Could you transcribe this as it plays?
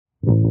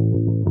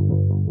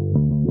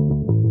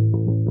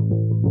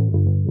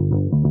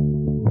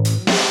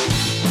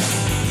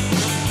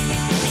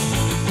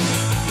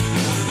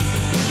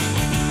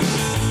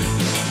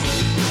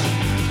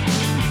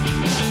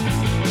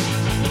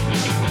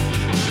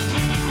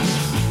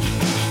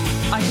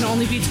I can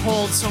only be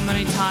told so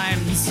many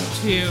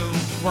times to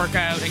work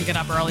out and get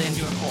up early and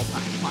do a cold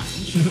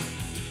plunge. Do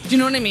you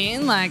know what I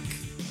mean? Like,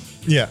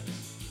 yeah.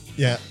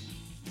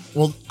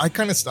 Well, I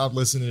kind of stopped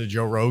listening to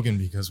Joe Rogan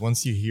because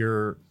once you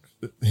hear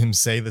him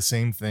say the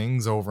same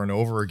things over and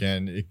over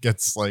again, it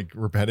gets like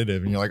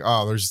repetitive, and you're like,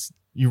 oh,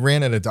 you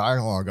ran out of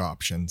dialogue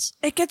options.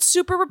 It gets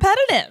super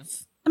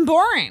repetitive and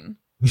boring.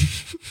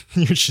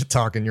 You're shit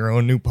talking your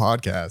own new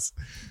podcast.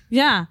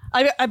 Yeah,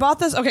 I bought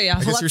this. Okay, yeah.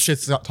 I guess you're shit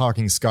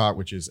talking Scott,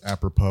 which is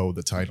apropos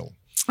the title.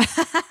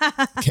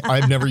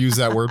 I've never used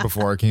that word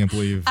before. I can't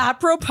believe.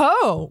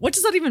 Apropos. What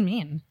does that even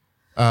mean?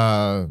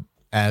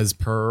 As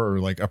per, or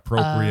like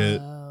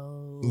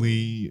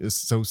appropriately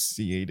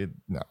associated.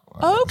 No.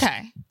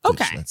 Okay.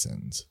 That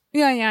sentence.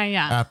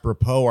 Yeah.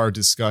 Apropos our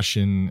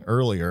discussion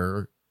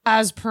earlier.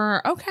 As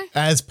per. Okay.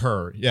 As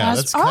per. Yeah,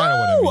 that's kind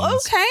of what it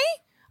means. Okay.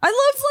 I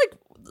love like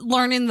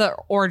learning the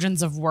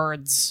origins of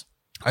words.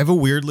 I have a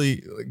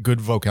weirdly good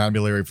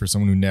vocabulary for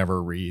someone who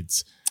never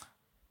reads.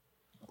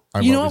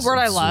 You know what word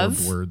I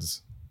love?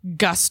 Words.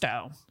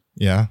 Gusto.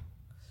 Yeah.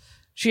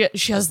 She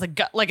has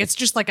the like it's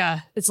just like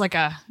a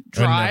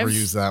drive. I never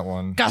use that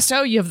one.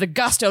 Gusto. You have the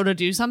gusto to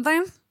do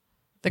something.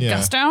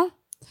 Gusto.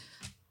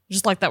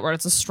 Just like that word.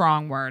 It's a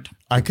strong word.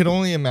 I could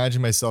only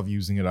imagine myself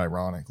using it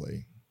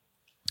ironically.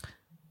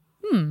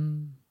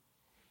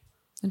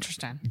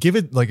 Interesting. Give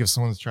it like if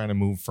someone's trying to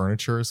move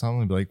furniture or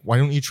something, be like, why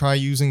don't you try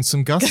using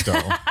some gusto?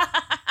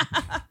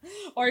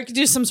 Or you could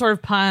do some sort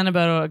of pun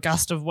about a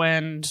gust of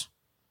wind.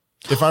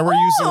 If I were to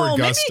use the word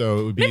gusto,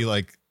 it would be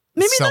like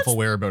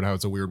self-aware about how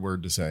it's a weird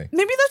word to say.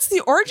 Maybe that's the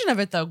origin of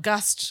it though.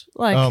 Gust.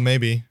 Like, oh,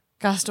 maybe.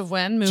 Gust of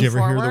wind, move forward. Did you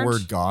ever forward. hear the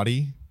word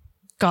gaudy?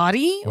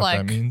 Gaudy? What like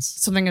that means?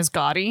 Something is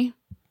gaudy.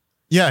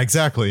 Yeah,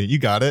 exactly. You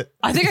got it.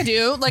 I think I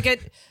do.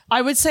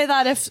 I would say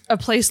that if a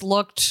place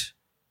looked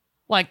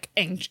like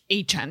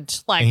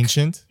ancient. Like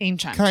ancient?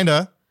 Ancient.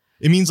 Kinda.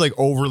 It means like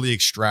overly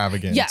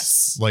extravagant.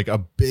 Yes. Like a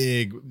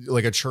big,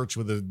 like a church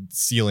with a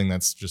ceiling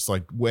that's just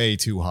like way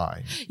too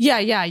high.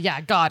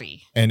 Yeah.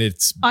 Gaudy. And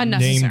it's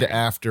named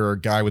after a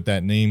guy with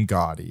that name,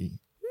 Gaudi.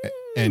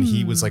 And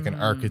he was like an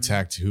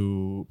architect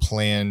who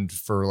planned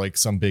for like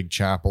some big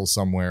chapel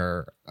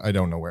somewhere. I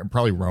don't know where.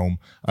 Probably Rome.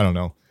 I don't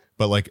know.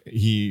 But like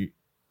he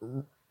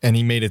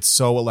made it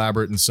so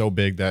elaborate and so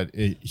big that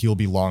he'll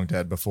be long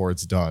dead before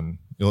it's done.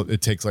 It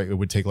would take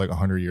like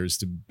 100 years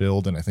to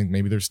build, and I think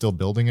maybe they're still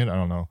building it. I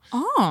don't know.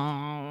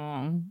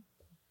 Oh,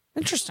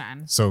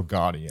 interesting. So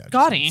Gaudy,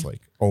 it's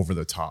like over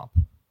the top.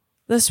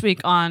 This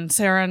week on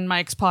Sarah and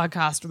Mike's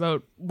podcast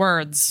about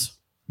words.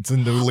 It's a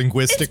new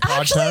linguistic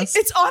podcast.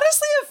 It's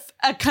honestly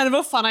a kind of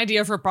a fun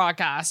idea for a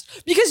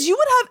podcast because you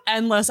would have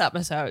endless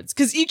episodes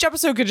because each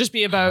episode could just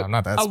be about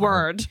a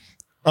word.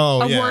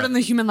 Oh, a word in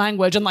the human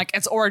language and like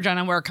its origin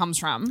and where it comes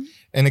from.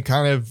 And it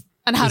kind of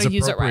and how to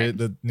use it right.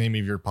 The name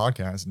of your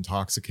podcast,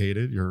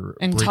 Intoxicated. You're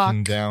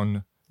breaking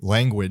down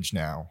language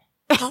now.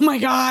 Oh my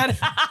God.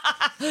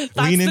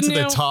 Lean into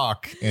the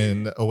talk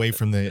and away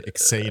from the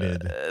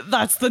excited.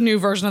 That's the new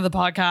version of the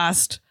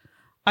podcast.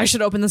 I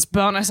should open this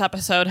bonus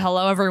episode.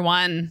 Hello,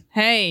 everyone.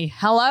 Hey,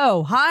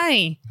 hello.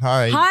 Hi.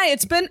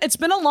 It's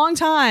been a long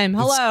time.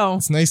 Hello.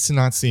 It's nice to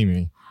not see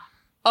me.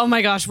 Oh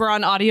my gosh. We're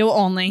on audio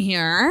only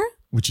here.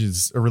 Which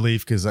is a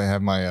relief because I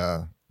have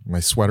my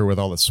my sweater with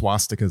all the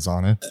swastikas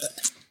on it.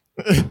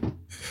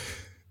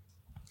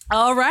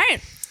 All right.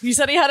 He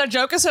said he had a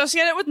joke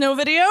associated with no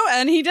video,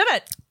 and he did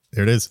it.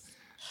 There it is.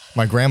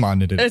 My grandma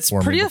knitted it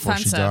for pretty me before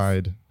offensive. She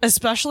died.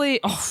 Especially,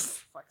 for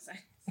fuck's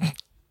sake.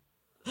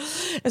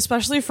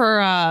 Especially for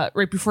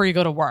right before you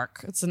go to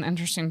work. It's an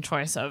interesting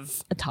choice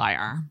of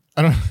attire.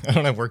 I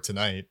don't have work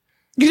tonight.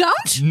 You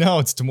don't? No,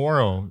 it's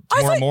tomorrow.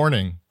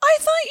 Morning. I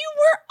thought you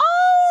were.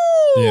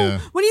 Oh, yeah.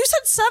 When you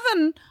said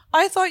 7,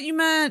 I thought you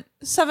meant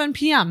 7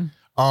 p.m.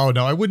 Oh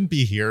no, I wouldn't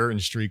be here in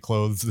street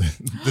clothes.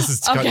 This is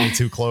cutting me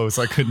too close.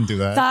 I couldn't do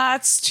that.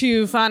 That's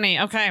too funny.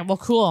 Okay, well,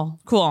 cool.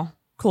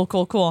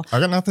 I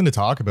got nothing to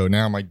talk about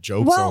now. My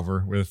joke's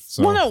over with.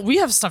 So. Well, no, we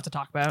have stuff to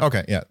talk about.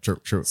 Okay, yeah,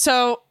 true.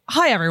 So,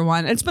 hi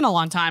everyone. It's been a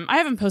long time. I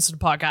haven't posted a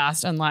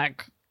podcast in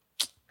like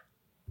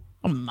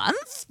a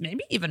month,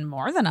 maybe even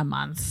more than a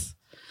month.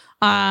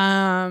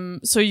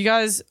 So you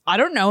guys, I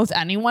don't know if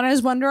anyone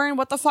is wondering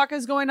what the fuck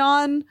is going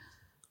on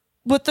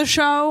with the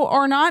show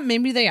or not.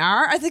 Maybe they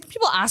are. I think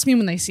people ask me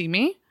when they see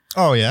me.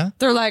 Oh yeah.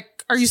 They're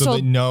like, are you still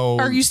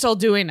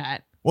doing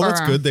it? Well,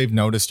 that's good. They've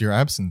noticed your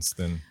absence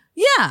then.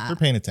 Yeah. They're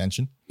paying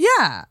attention.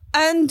 Yeah.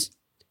 And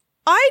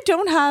I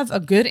don't have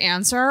a good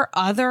answer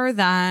other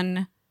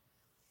than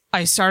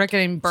I started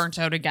getting burnt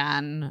out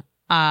again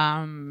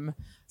from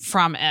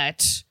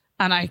it.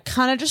 And I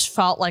kind of just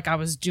felt like I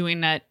was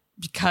doing it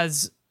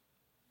because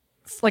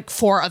like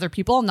for other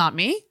people, not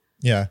me.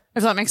 Yeah.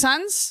 If that makes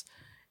sense.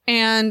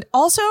 And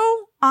also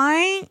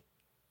I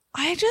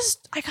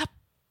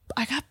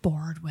got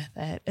bored with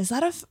it. Is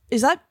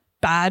that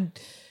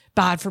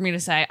bad for me to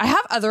say? I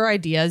have other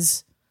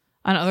ideas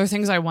on other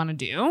things I want to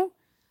do.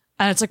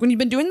 And it's like when you've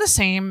been doing the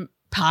same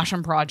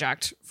passion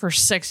project for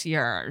 6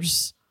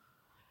 years,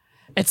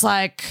 it's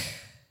like,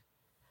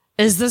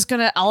 is this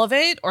going to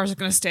elevate or is it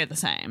going to stay the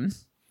same?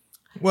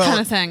 kind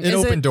of thing. It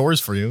opened doors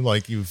for you.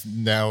 Like you've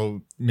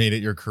now made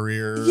it your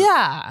career.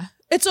 Yeah.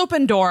 It's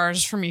opened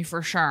doors for me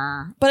for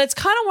sure. But it's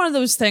kind of one of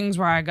those things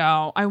where I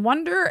go, I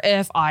wonder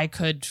if I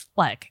could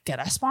like get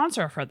a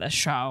sponsor for this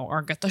show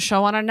or get the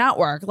show on a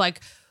network.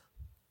 Like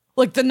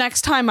the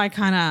next time I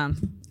kind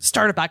of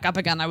start it back up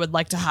again, I would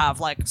like to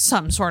have like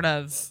some sort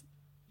of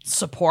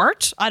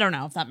support. I don't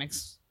know if that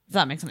makes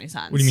any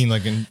sense. What do you mean,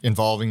 like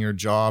involving your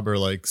job or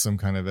like some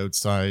kind of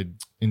outside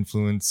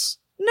influence?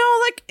 No,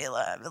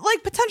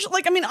 like potential.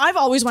 Like, I mean, I've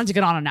always wanted to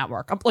get on a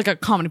network, like a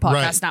comedy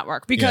podcast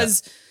network,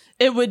 because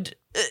it would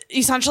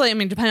essentially, I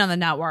mean, depending on the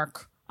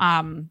network,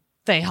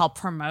 they help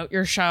promote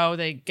your show.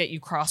 They get you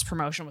cross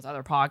promotion with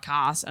other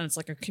podcasts, and it's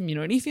like a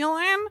community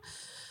feeling.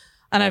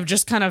 And I've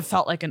just kind of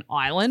felt like an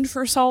island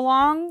for so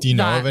long. Do you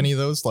know of any of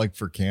those, like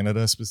for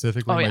Canada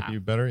specifically, might be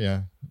better?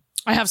 Yeah.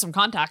 I have some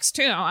contacts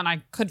too, and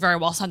I could very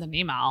well send an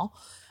email.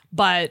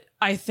 But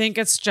I think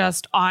it's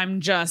just, I'm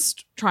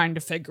just trying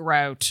to figure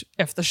out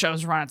if the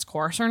show's run its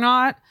course or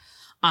not.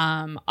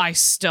 I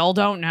still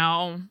don't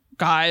know,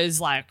 guys,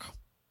 like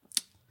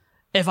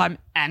if I'm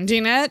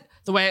ending it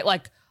the way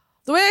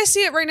I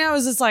see it right now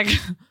is it's like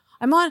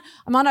I'm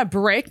on a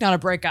break, not a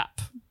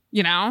breakup,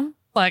 you know?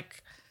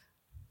 Like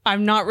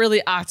I'm not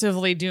really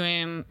actively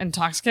doing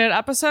intoxicated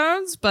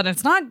episodes, but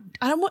it's not,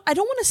 I don't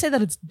want to say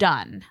that it's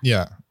done.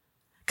 Yeah.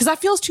 Because that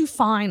feels too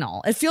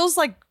final. It feels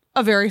like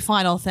a very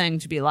final thing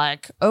to be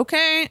like,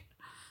 okay,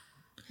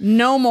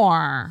 no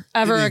more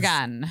ever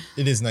again.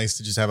 It is nice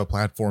to just have a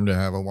platform to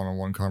have a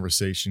one-on-one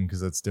conversation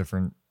because that's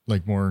different.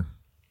 Like more,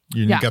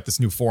 you got this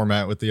new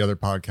format with the other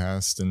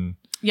podcast, and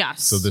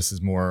so this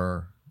is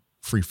more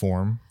free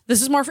form.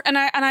 This is more, and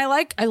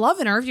I love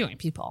interviewing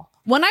people.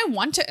 When I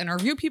want to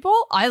interview people,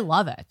 I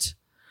love it.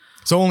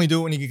 So only do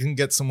it when you can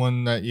get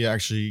someone that you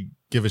actually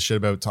give a shit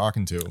about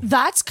talking to.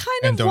 That's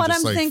kind of what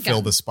I'm thinking.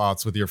 Fill the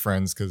spots with your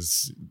friends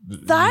because you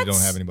don't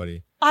have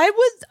anybody.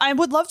 I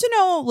would love to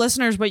know,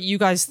 listeners, what you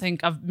guys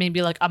think of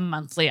maybe like a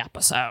monthly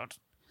episode,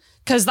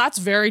 because that's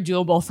very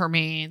doable for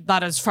me.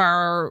 That is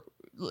for,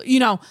 you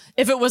know,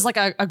 if it was like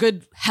a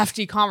good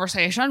hefty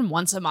conversation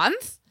once a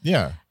month.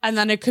 Yeah. And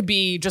then it could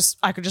be just,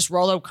 I could just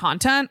roll out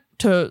content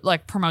to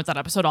like promote that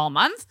episode all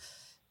month.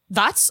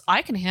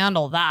 I can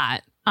handle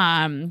that.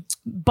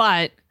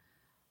 But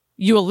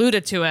you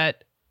alluded to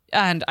it,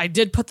 and I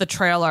did put the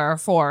trailer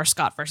for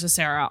Scott versus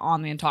Sarah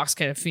on the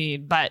Intoxicated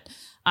feed, but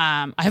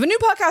I have a new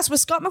podcast with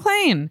Scott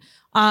McLean,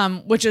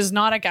 which is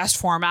not a guest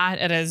format.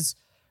 It is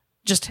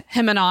just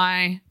him and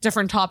I,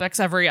 different topics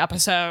every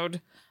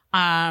episode.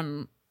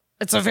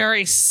 It's a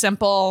very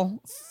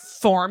simple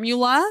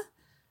formula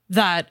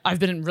that I've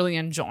been really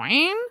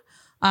enjoying.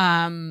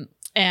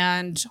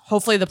 And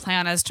hopefully the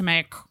plan is to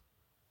make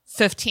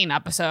 15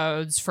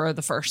 episodes for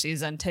the first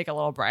season, take a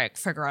little break,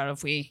 figure out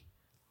if we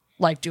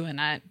like doing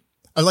it.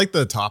 I like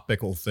the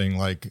topical thing,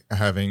 like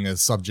having a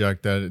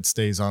subject that it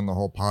stays on the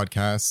whole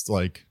podcast.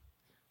 Like,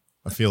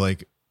 I feel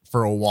like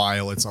for a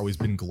while it's always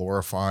been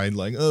glorified,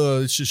 like,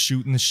 oh, it's just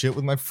shooting the shit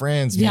with my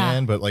friends,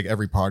 man. But like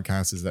every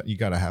podcast is that you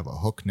got to have a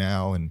hook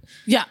now. And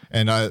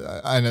and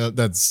I know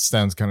that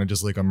sounds kind of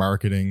just like a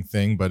marketing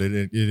thing, but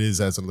it is,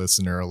 as a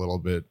listener, a little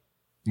bit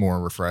more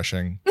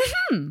refreshing.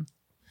 Mm-hmm.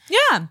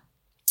 Yeah.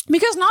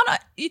 Because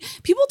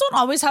people don't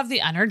always have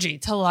the energy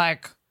to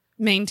like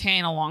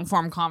maintain a long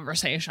form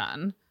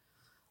conversation.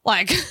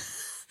 Like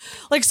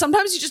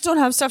sometimes you just don't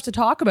have stuff to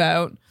talk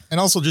about. And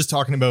also just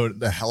talking about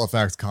the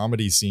Halifax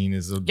comedy scene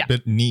is a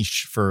bit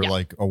niche for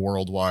like a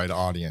worldwide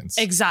audience.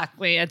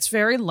 Exactly. It's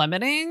very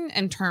limiting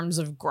in terms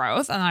of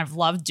growth. And I've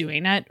loved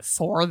doing it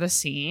for the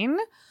scene,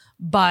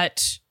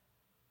 but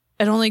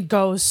it only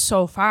goes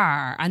so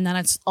far. And then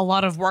it's a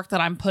lot of work that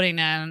I'm putting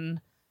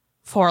in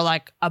for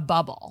like a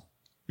bubble.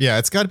 Yeah,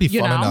 it's got to be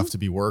fun enough to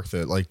be worth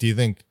it. Like, do you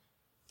think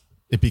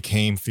it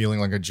became feeling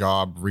like a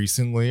job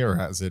recently, or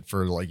has it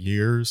for like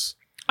years?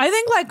 I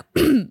think like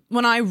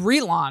when I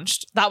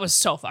relaunched, that was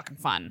so fucking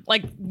fun.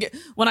 Like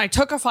when I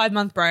took a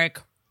 5-month break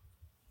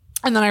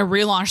and then I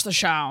relaunched the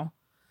show,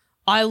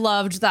 I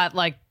loved that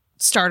like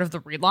start of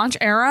the relaunch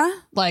era.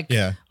 Like,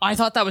 I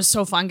thought that was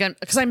so fun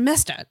because I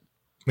missed it.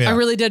 Yeah. I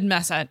really did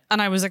miss it.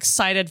 And I was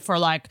excited for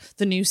like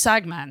the new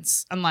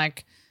segments and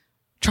like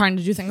trying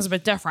to do things a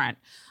bit different.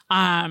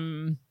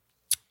 And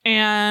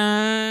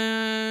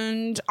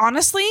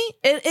honestly,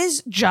 it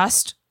is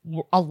just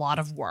a lot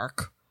of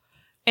work.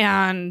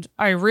 And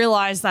I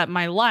realized that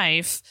my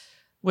life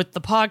with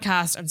the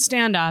podcast and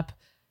stand up,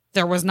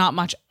 there was not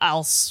much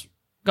else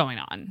going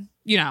on.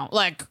 You know,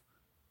 like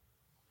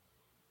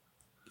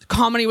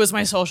comedy was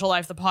my social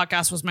life. The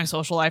podcast was my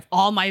social life.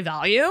 All my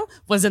value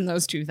was in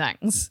those two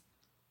things.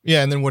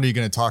 Yeah. And then what are you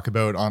going to talk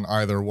about on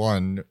either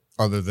one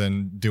other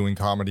than doing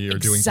comedy or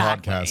doing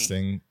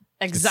podcasting?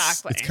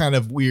 Exactly. It's kind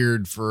of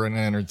weird for an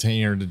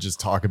entertainer to just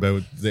talk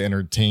about the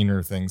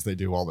entertainer things they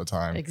do all the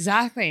time.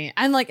 Exactly.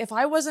 And like if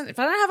I didn't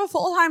have a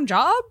full-time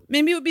job,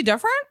 maybe it would be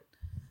different.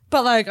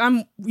 But like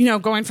I'm,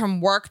 going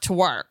from work to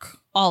work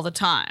all the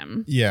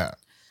time. Yeah.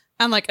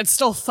 And like, it's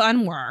still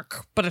fun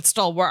work, but it's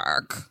still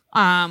work.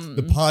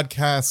 The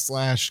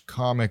podcast /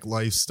 comic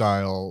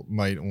lifestyle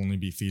might only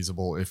be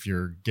feasible if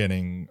you're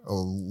getting a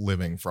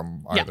living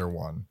from either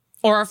one.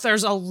 Or if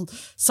there's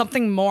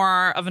something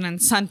more of an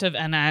incentive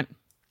in it,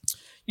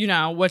 you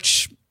know,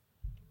 which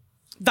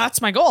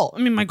that's my goal.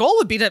 I mean, my goal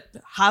would be to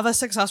have a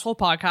successful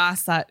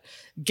podcast that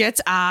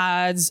gets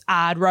ads,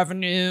 ad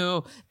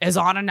revenue, is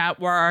on a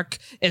network,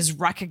 is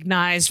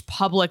recognized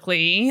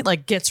publicly,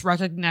 like gets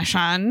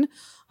recognition.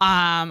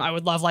 I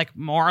would love like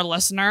more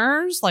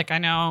listeners. Like, I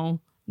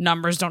know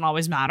numbers don't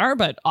always matter,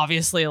 but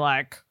obviously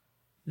like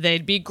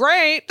they'd be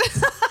great.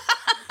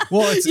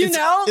 Well,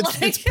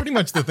 it's pretty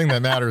much the thing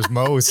that matters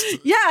most.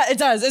 Yeah, it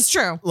does. It's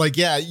true. Like,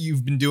 yeah,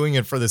 you've been doing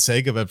it for the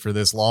sake of it for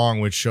this long,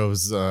 which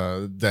shows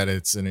that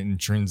it's an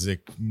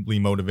intrinsically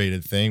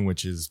motivated thing,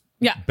 which is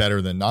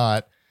better than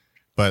not.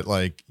 But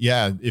like,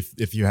 yeah,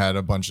 if you had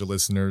a bunch of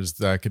listeners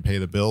that could pay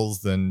the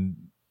bills, then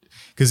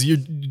because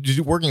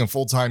you're working a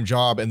full-time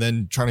job and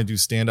then trying to do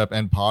stand-up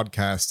and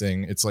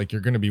podcasting, it's like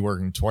you're going to be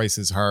working twice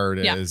as hard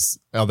as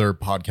other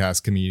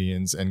podcast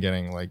comedians and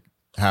getting like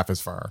half as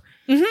far.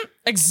 Mm-hmm.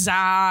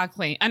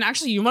 Exactly. And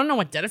actually, you want to know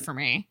what did it for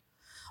me?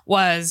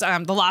 Was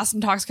the last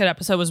Intoxicate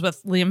episode was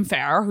with Liam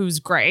Fair, who's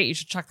great. You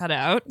should check that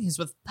out. He's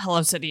with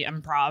Hello City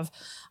Improv.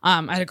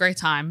 I had a great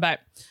time. But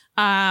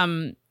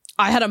I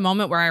had a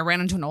moment where I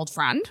ran into an old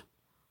friend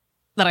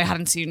that I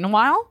hadn't seen in a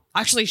while.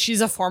 Actually,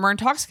 she's a former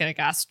Intoxicated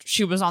guest.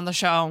 She was on the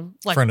show.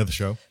 Like, friend of the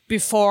show.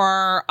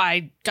 Before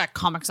I got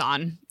comics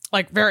on.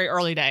 Like very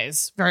early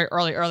days. Very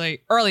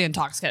early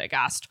Intoxicated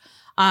guest.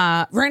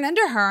 Ran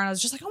into her and I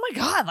was just like, oh my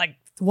God, like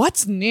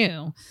what's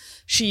new?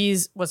 She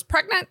was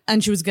pregnant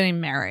and she was getting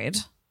married.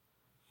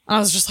 And I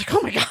was just like,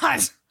 oh my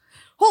God,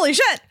 holy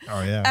shit.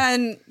 Oh yeah.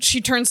 And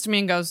she turns to me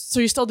and goes, so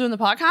you're still doing the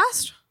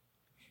podcast?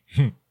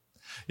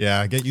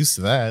 Yeah, get used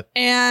to that.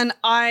 And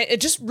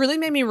it just really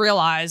made me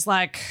realize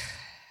like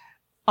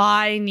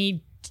I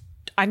need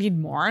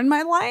more in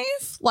my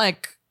life.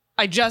 Like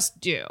I just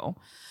do.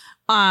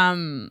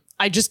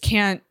 I just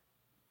can't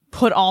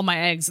put all my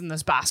eggs in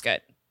this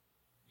basket.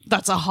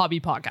 That's a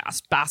hobby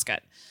podcast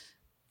basket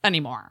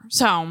anymore.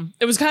 So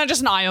it was kind of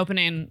just an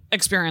eye-opening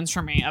experience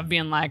for me of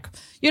being like,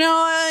 you know,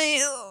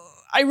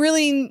 I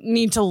really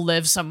need to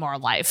live some more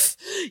life,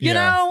 you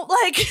know,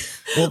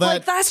 like,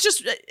 like that's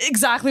just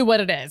exactly what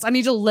it is. I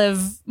need to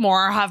live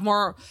more, have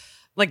more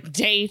like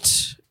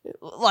date,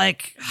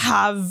 like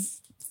have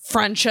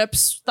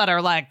friendships that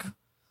are like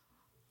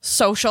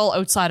social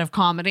outside of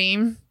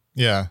comedy.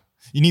 Yeah.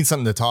 You need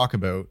something to talk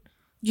about.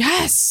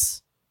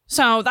 Yes.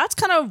 So that's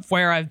kind of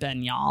where I've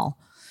been, y'all.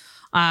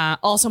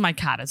 Also, my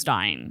cat is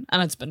dying,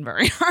 and it's been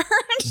very hard.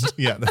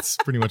 Yeah, that's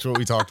pretty much what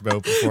we talked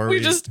about before. We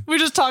just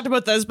talked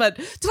about this, but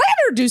did I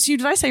introduce you?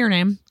 Did I say your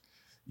name?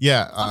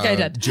 Yeah. Okay, I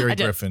did. Jerry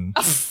Griffin.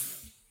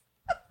 If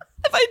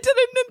I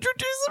didn't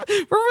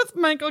introduce him, we're with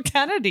Michael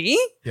Kennedy.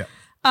 Yeah.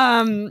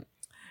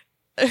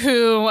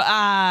 Who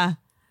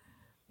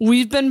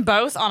we've been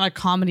both on a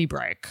comedy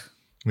break.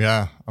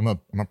 Yeah, I'm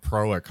a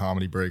pro at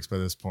comedy breaks by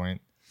this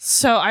point.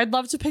 So I'd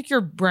love to pick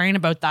your brain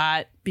about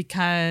that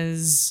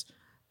because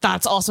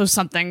that's also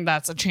something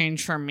that's a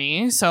change for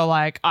me. So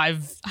like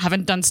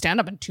haven't done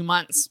stand-up in 2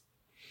 months.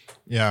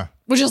 Yeah.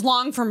 Which is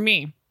long for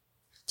me.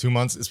 2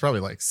 months? It's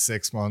probably like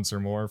 6 months or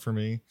more for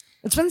me.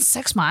 It's been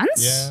 6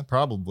 months? Yeah,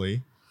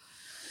 probably.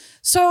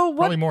 So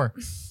probably more.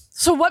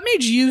 So what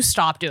made you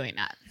stop doing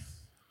that?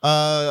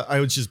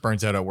 I was just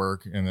burnt out at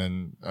work and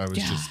then I was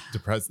just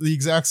depressed. The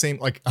exact same,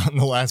 like on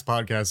the last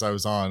podcast I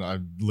was on, I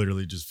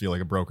literally just feel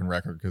like a broken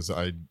record because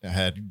I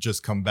had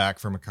just come back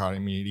from a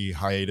comedy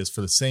hiatus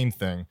for the same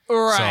thing.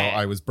 Right. So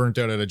I was burnt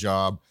out at a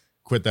job,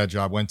 quit that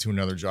job, went to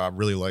another job,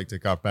 really liked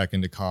it, got back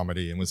into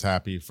comedy and was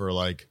happy for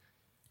like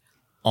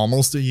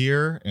almost a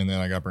year. And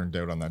then I got burnt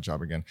out on that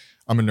job again.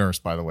 I'm a nurse,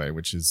 by the way,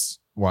 which is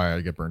why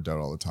I get burnt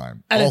out all the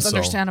time. And also, it's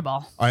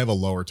understandable. I have a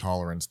lower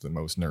tolerance than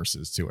most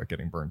nurses too at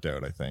getting burnt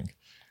out, I think.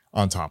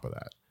 On top of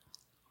that.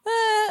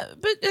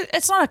 But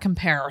it's not a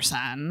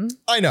comparison.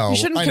 I know. You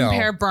shouldn't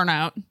compare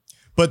burnout.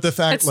 But the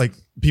fact, like,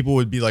 people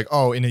would be like,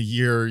 oh, in a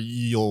year,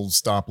 you'll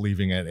stop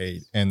leaving at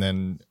 8. And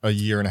then a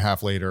year and a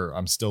half later,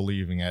 I'm still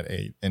leaving at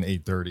 8 and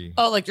 8:30.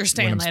 Oh, like you're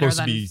staying when I'm later supposed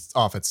to be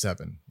off at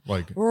 7.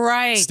 Like,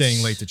 right.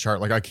 Staying late to chart.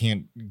 Like, I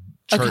can't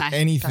chart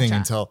anything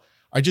until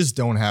I just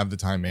don't have the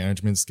time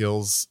management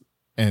skills.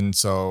 And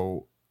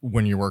so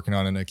when you're working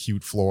on an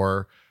acute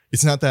floor,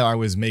 it's not that I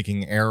was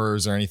making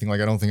errors or anything. Like,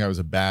 I don't think I was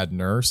a bad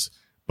nurse,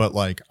 but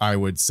like I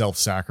would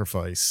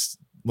self-sacrifice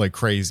like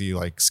crazy,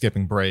 like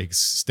skipping breaks,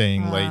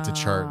 staying late to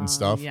chart and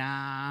stuff.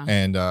 Yeah.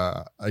 And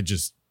I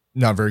just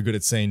not very good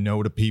at saying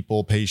no to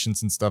people,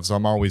 patients and stuff. So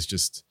I'm always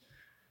just,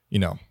 you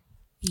know,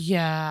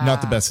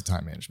 not the best at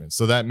time management.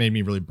 So that made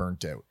me really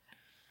burnt out.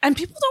 And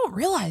people don't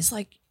realize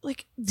like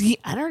the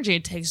energy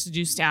it takes to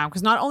do stand-up,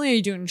 because not only are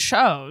you doing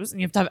shows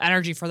and you have to have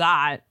energy for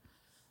that,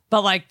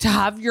 but like to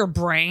have your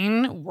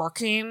brain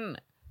working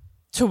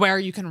to where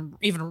you can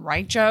even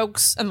write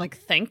jokes and like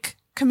think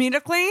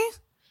comedically.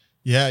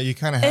 Yeah, you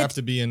kind of have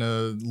to be in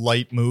a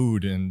light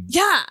mood. And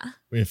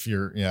if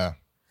you're,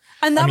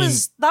 And that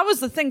was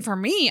the thing for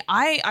me.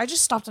 I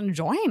just stopped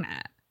enjoying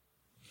it.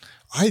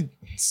 I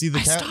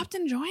stopped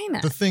enjoying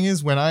it. The thing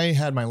is, when I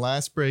had my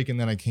last break and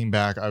then I came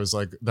back, I was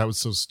like, that was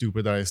so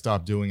stupid that I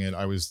stopped doing it.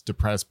 I was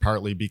depressed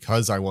partly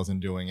because I wasn't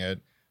doing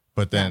it.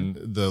 But then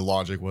the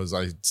logic was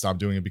I stopped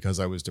doing it because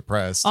I was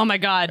depressed. Oh my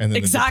God.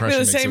 Exactly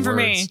the same for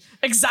me.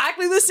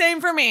 Exactly the same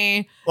for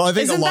me. Well, I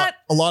think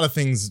a lot of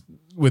things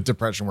with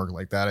depression work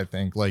like that. I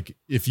think like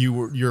if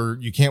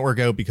you can't work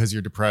out because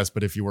you're depressed,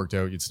 but if you worked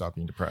out, you'd stop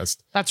being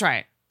depressed. That's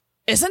right.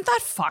 Isn't that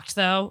fucked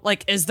though?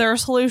 Like, is there a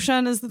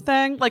solution is the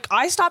thing? Like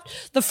I stopped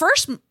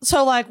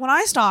so like when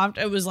I stopped,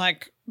 it was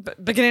like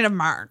beginning of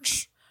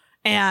March.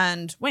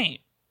 And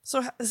wait,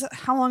 so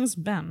how long has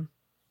it been?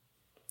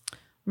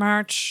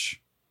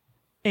 March,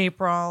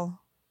 April.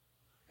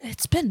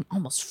 It's been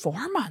almost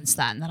 4 months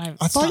then that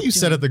I thought you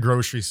said at the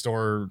grocery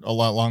store a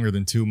lot longer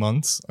than 2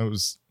 months. I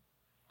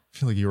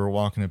feel like you were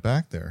walking it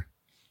back there.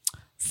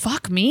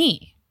 Fuck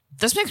me.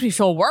 This makes me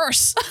feel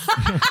worse.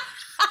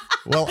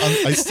 Well,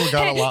 I still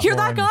got a lot hear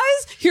more. That,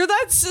 guys? Hear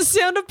that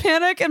sound of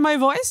panic in my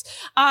voice?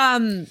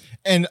 And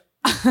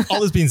all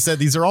this being said,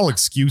 these are all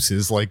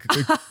excuses. Like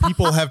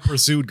people have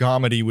pursued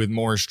comedy with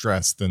more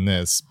stress than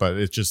this, but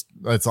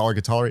that's all I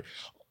could tolerate.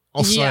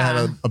 Also, I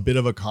had a bit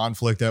of a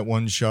conflict at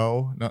one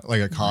show. Not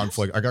like a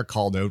conflict. I got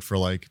called out for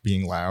like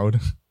being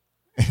loud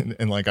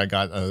and like I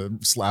got a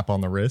slap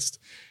on the wrist.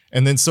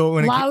 And then so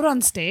when loud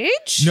on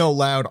stage? No,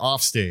 loud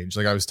off stage.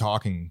 Like I was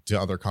talking to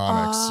other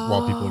comics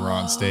while people were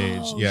on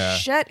stage. Yeah.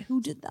 Shit,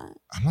 who did that?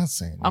 I'm not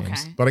saying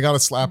names, but I got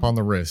a slap on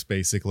the wrist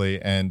basically,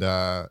 and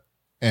I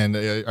when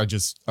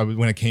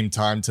it came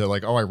time to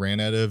like, I ran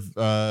out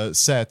of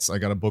sets. I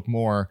got to book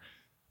more.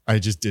 I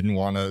just didn't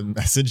want to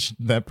message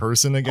that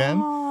person again.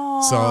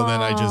 So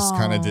then I just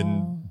kind of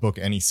didn't book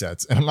any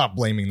sets, and I'm not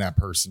blaming that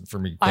person for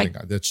me quitting.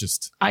 That's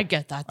just I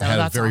get that though. I had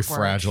That's a very awkward.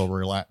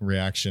 fragile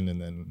reaction, and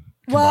then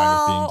combined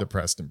with being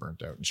depressed and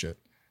burnt out and shit.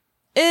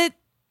 It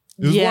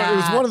was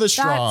one of the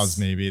straws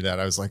maybe that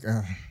I was like,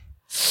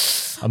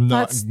 I'm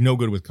no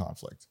good with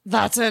conflict.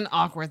 That's an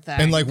awkward thing.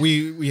 And like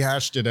we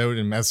hashed it out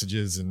in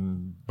messages,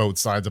 and both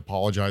sides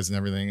apologized and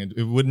everything.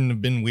 It wouldn't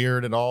have been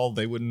weird at all.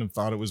 They wouldn't have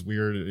thought it was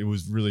weird. It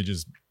was really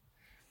just,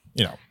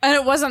 And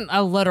it wasn't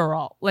a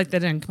literal, like they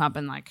didn't come up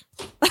and like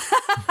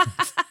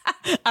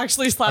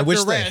actually slap your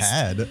wrist. I wish they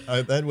had.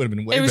 That would have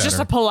been way better. It was just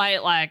a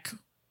polite like,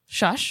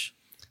 shush.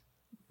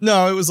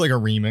 No, it was like a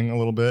reaming a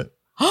little bit.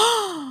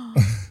 Oh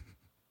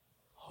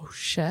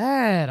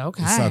shit.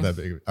 Okay. It's not that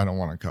big. I don't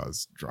want to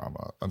cause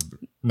drama. I'm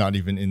not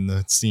even in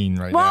the scene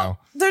right now.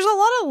 There's a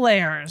lot of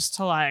layers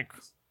to like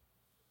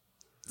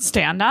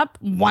stand up.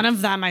 One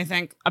of them, I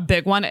think a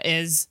big one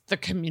is the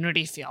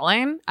community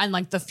feeling and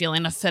like the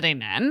feeling of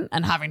fitting in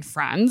and having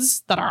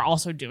friends that are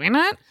also doing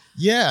it.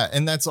 Yeah.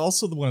 And that's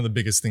also one of the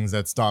biggest things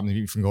that stopped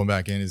me from going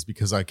back in is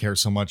because I care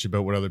so much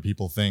about what other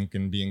people think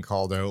and being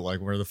called out. Like,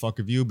 where the fuck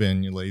have you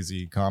been, you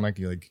lazy comic?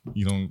 You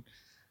don't.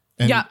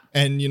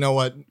 And you know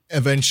what?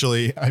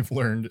 Eventually I've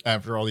learned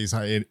after all these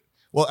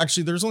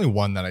actually there's only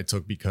one that I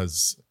took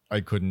because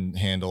I couldn't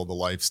handle the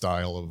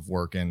lifestyle of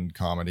work and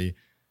comedy.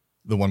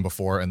 The one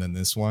before and then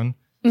this one.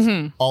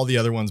 Mm-hmm. All the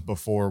other ones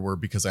before were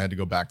because I had to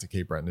go back to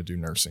Cape Breton to do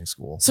nursing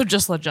school. So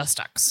just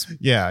logistics.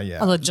 Yeah.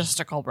 A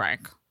logistical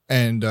break.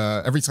 And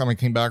every time I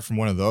came back from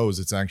one of those,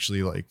 it's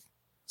actually like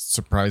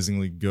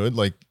surprisingly good.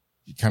 Like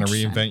you kind of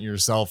reinvent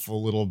yourself a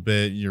little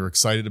bit. You're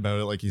excited about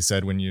it. Like you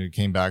said, when you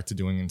came back to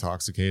doing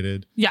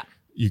Intoxicated. Yeah.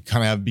 You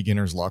kind of have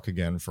beginner's luck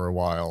again for a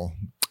while.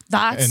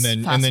 And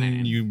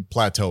then you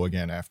plateau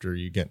again after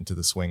you get into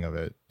the swing of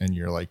it and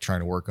you're like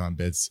trying to work on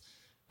bits.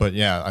 But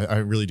yeah, I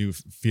really do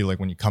feel like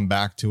when you come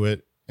back to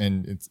it,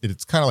 and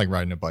it's kind of like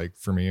riding a bike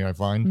for me, I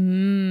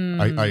find.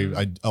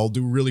 I'll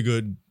do really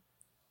good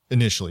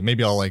initially.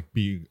 Maybe I'll like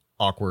be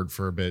awkward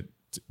for a bit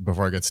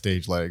before I get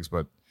stage legs.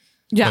 But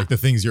like the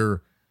things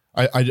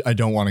I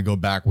don't want to go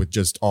back with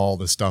just all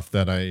the stuff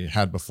that I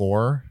had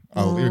before.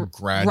 I'll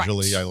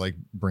gradually I like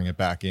bring it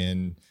back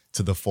in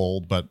to the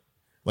fold. But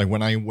like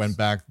when I went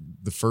back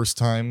the first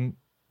time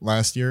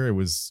last year, it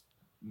was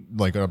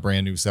like a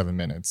brand new 7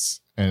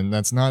 minutes. And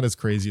that's not as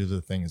crazy of a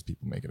thing as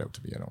people make it out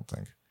to be, I don't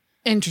think.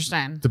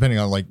 Interesting. Depending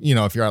on like,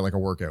 if you're at like a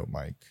workout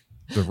mic,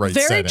 the right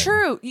Very setting.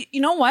 true.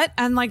 You know what?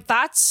 And like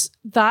that's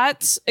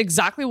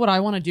exactly what I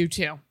want to do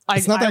too.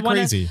 It's not that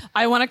crazy.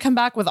 I want to come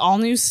back with all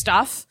new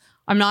stuff.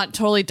 I'm not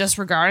totally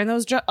disregarding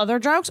those other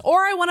jokes,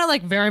 or I want to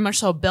like very much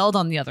so build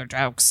on the other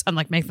jokes and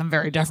like make them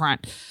very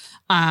different.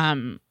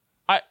 Like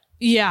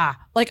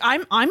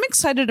I'm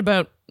excited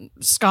about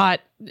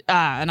Scott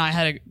and I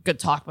had a good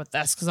talk with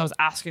this because I was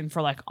asking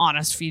for like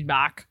honest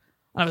feedback.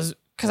 I was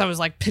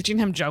like pitching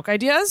him joke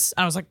ideas.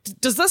 And I was like,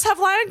 does this have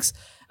legs?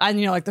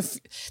 And like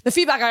the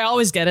feedback I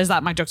always get is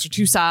that my jokes are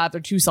too sad,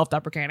 they're too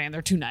self-deprecating,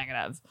 they're too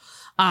negative.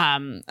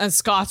 And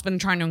Scott's been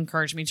trying to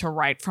encourage me to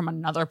write from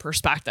another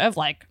perspective,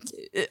 like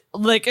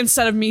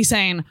instead of me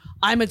saying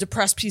I'm a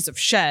depressed piece of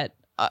shit,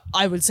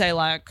 I would say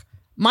like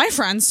my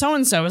friend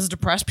so-and-so is a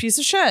depressed piece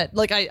of shit.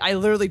 Like I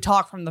literally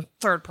talk from the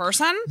third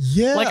person.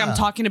 Yeah. Like I'm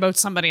talking about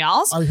somebody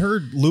else. I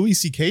heard Louis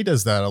C.K.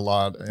 does that a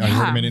lot. I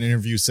heard him in an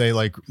interview say,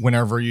 like,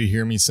 whenever you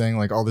hear me saying,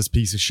 like, oh, this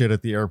piece of shit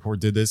at the airport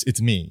did this,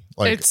 it's me.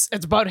 Like, it's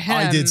about him.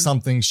 I did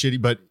something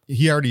shitty, but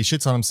he already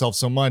shits on himself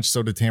so much.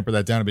 So to tamper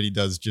that down a bit, he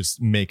does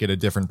just make it a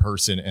different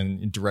person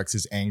and it directs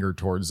his anger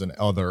towards an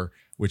other,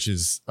 which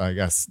is, I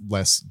guess,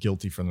 less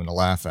guilty for them to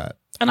laugh at.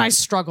 And I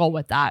struggle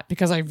with that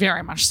because I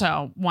very much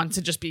so want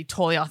to just be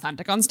totally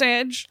authentic on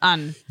stage.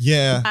 And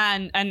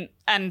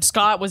and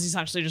Scott was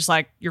essentially just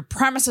like, your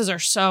premises are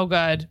so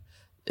good.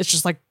 It's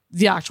just like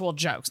the actual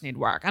jokes need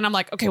work. And I'm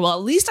like, okay, well,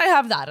 at least I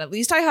have that. At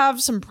least I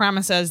have some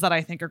premises that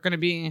I think are going to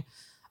be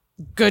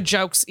good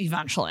jokes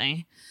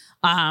eventually.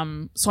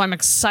 So I'm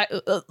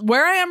excited.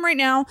 Where I am right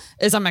now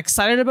is I'm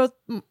excited about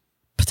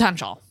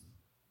potential.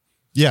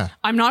 Yeah.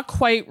 I'm not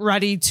quite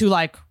ready to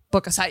like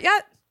book a set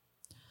yet.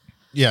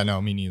 Yeah,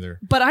 no, me neither.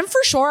 But I'm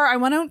for sure. I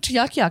went out to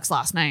Yuck Yucks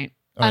last night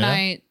and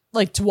I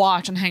like to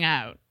watch and hang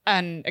out,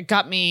 and it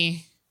got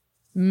me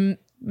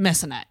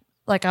missing it.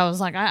 Like I was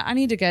like, I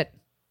need to get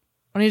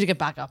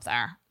back up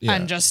there. Yeah.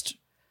 And just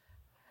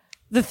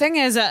the thing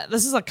is that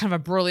this is like kind of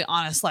a brutally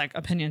honest like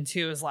opinion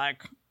too, is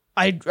like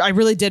I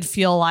really did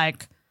feel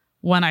like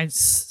when I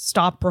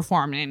stopped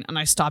performing and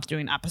I stopped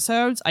doing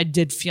episodes, I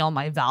did feel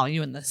my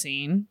value in the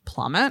scene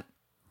plummet.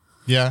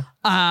 Yeah.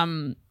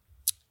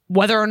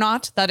 Whether or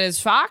not that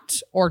is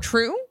fact or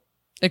true,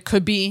 it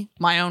could be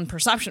my own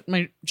perception,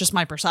 my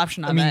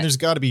perception of it. I mean, there's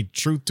got to be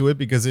truth to it,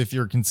 because if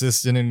you're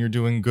consistent and you're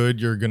doing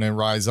good, you're going to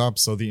rise up.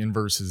 So the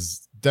inverse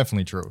is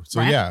definitely true. So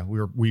yeah,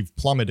 we've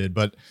plummeted,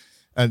 but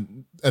at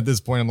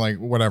this point, I'm like,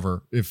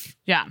 whatever. If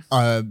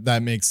that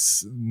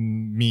makes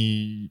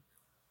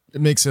it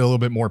makes it a little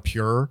bit more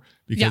pure,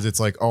 because it's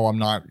like, oh, I'm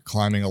not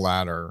climbing a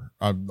ladder.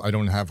 I'm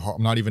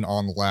not even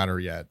on the ladder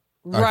yet.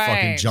 Right. I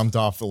fucking jumped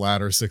off the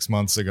ladder 6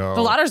 months ago.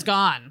 The ladder's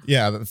gone.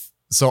 Yeah.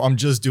 So I'm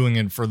just doing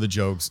it for the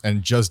jokes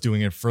and just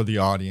doing it for the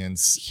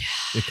audience.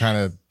 Yeah. It kind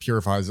of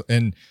purifies.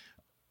 And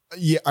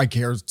yeah, I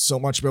care so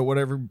much about what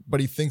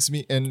everybody thinks of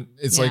me. And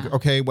it's like,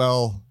 okay,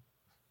 well,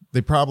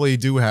 they probably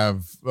do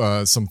have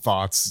some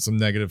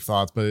negative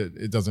thoughts, but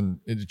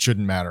it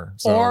shouldn't matter.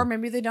 So, or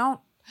maybe they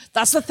don't.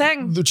 That's the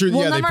thing. The truth,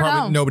 we'll they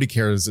probably, nobody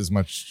cares as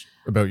much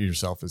about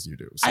yourself as you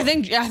do. So. I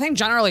think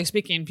generally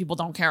speaking, people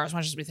don't care as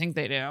much as we think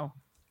they do.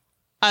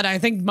 And I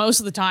think most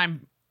of the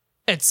time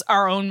it's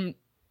our own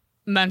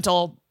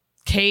mental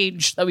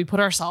cage that we put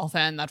ourselves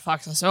in that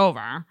fucks us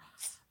over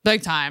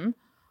big time.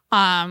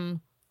 And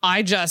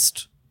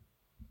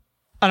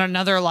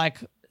another like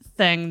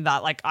thing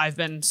that like I've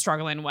been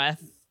struggling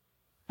with,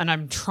 and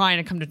I'm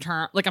trying to come to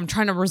terms, like I'm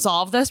trying to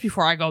resolve this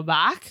before I go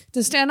back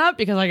to stand up,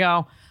 because I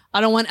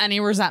don't want any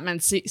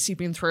resentment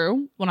seeping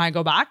through when I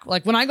go back.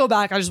 Like when I go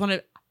back, I just want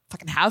to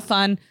fucking have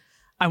fun.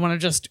 I want to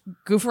just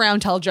goof around,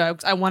 tell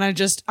jokes. I want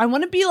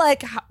to be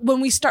like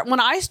when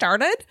I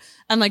started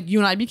and like you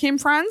and I became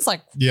friends.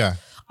 Like, yeah,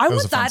 I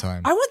want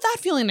that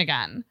feeling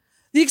again.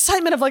 The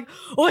excitement of like,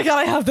 oh my God,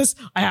 I have this.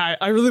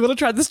 I really want to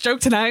try this joke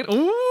tonight.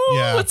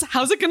 Ooh,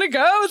 how's it going to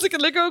go? Is it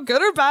going to go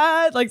good or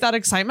bad? Like that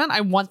excitement.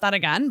 I want that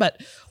again.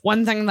 But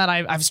one thing that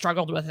I've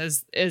struggled with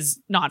is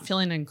not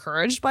feeling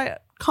encouraged by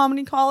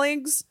comedy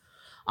colleagues.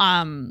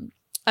 And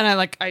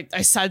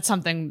I said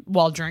something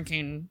while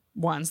drinking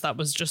once that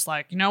was just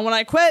like, when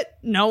I quit,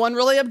 no one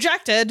really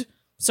objected.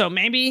 So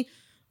maybe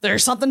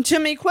there's something to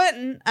me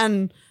quitting.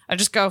 And I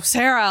just go,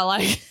 Sarah,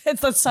 like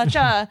that's such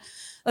a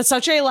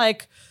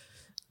like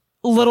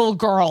little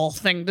girl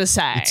thing to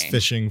say. It's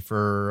fishing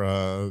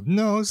for,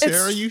 no,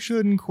 Sarah, you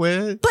shouldn't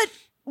quit. But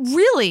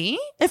really,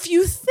 if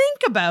you think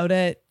about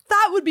it,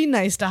 that would be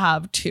nice to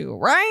have too,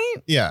 right?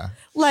 Yeah.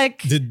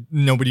 Like, did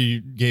nobody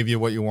gave you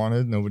what you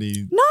wanted?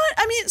 Nobody.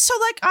 So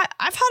like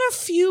I've had a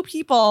few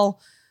people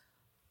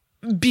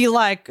be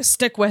like,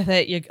 stick with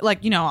it.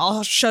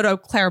 I'll shout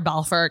out Claire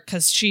Belfort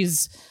because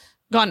she's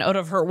gone out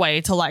of her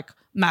way to like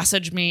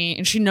message me,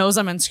 and she knows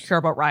I'm insecure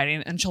about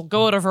writing, and she'll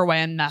go out of her way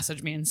and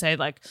message me and say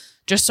like,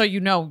 just so you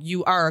know,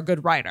 you are a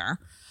good writer.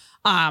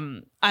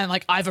 And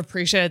like I've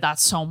appreciated that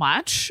so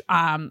much.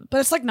 But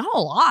it's like not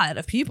a lot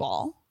of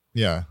people.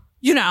 Yeah.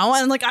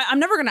 And like I'm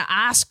never gonna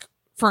ask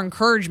for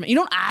encouragement. You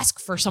don't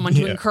ask for someone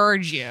to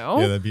encourage you.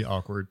 Yeah, that'd be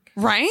awkward.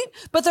 Right?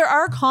 But there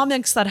are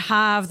comics that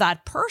have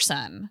that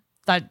person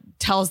that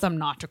tells them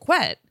not to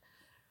quit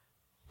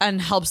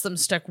and helps them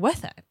stick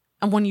with it.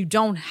 And when you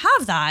don't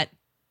have that,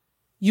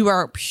 you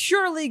are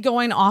purely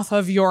going off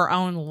of your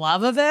own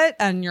love of it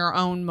and your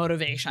own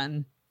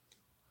motivation.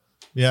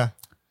 Yeah.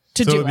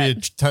 To do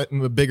it. It'd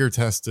be a bigger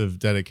test of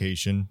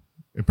dedication.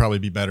 It'd probably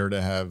be better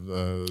to have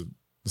a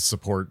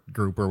support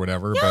group or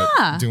whatever,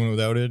 but doing it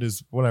without it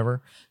is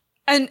whatever.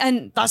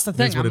 And that's the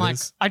thing. I'm like,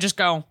 I just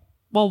go,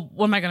 well,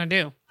 what am I going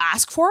to do?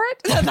 Ask for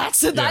it?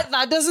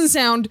 That doesn't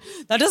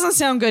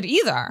sound good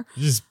either.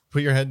 You just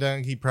put your head down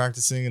and keep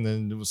practicing, and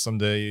then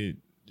someday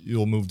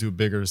you'll move to a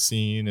bigger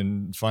scene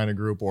and find a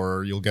group,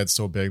 or you'll get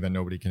so big that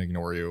nobody can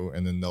ignore you,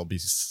 and then they'll be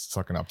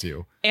sucking up to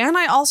you. And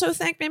I also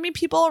think maybe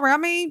people around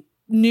me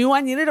knew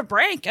I needed a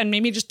break and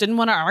maybe just didn't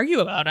want to argue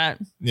about it.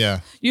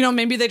 Yeah. You know,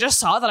 maybe they just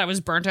saw that I was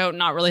burnt out and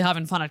not really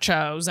having fun at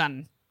shows.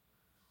 And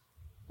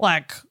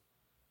like,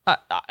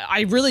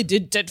 I really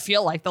did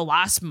feel like the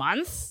last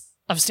month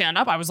of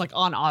stand-up, I was like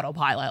on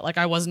autopilot. Like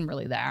I wasn't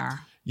really there.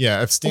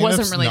 Yeah, if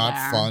stand-up's really not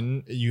there.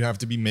 fun, you have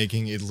to be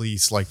making at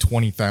least like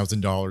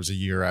 $20,000 a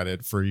year at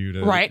it for you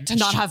to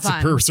not have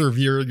fun. To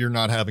persevere. You're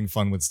not having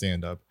fun with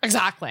stand-up.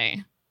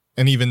 Exactly.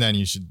 And even then,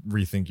 you should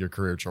rethink your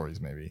career choice,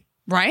 maybe.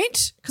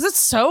 Right? Because it's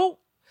so,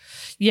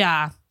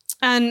 yeah.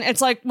 And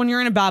it's like when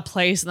you're in a bad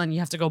place and then you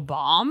have to go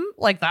bomb,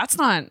 like that's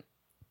not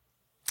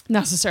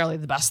necessarily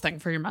the best thing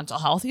for your mental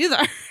health either.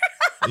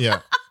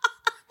 Yeah.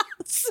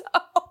 So,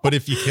 but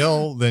if you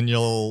kill, then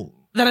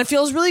it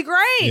feels really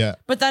great. Yeah.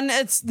 But then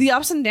it's the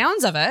ups and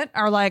downs of it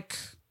are like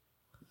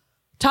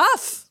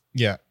tough.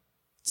 Yeah.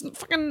 It's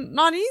fucking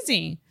not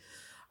easy.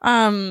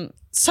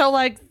 So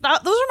like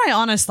those are my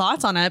honest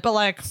thoughts on it. But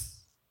like,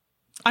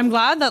 I'm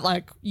glad that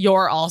like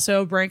you're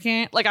also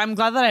breaking. Like, I'm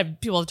glad that I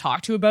have people to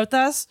talk to about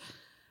this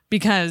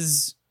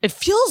because it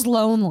feels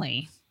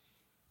lonely.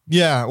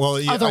 Yeah, well,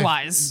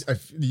 otherwise,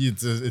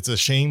 it's a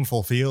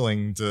shameful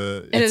feeling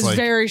to. It is like,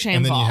 very shameful.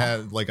 And then you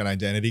had like an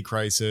identity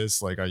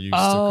crisis. Like I used to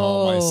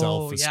call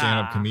myself a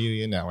stand-up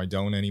comedian. Now I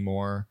don't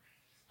anymore.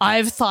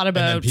 I've thought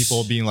about and then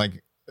people being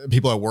like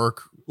people at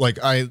work. Like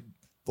the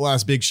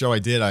last big show I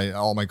did,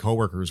 all my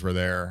coworkers were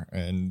there,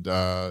 and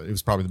it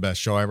was probably the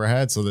best show I ever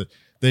had. So that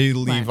they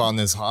leave on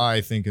this high,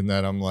 thinking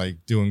that I'm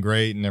like doing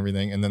great and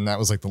everything, and then that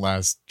was like the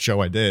last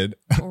show I did.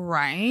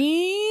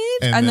 Right.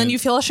 And then you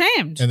feel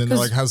ashamed. And then they're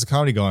like, how's the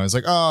comedy going? I was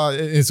like, oh,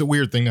 it's a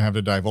weird thing to have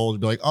to divulge.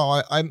 Be like,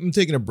 oh, I'm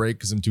taking a break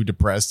because I'm too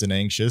depressed and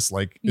anxious.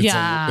 Like, it's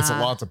a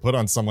lot to put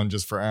on someone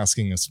just for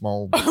asking a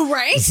small,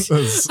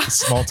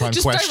 small time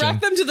just question.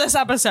 Direct them to this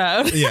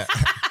episode. Yeah.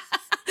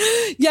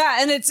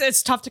 Yeah. And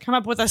it's tough to come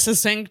up with a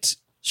succinct,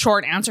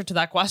 short answer to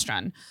that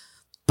question.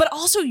 But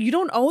also, you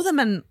don't owe them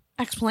an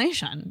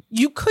explanation.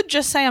 You could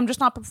just say, I'm just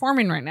not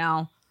performing right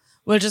now,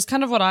 which is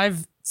kind of what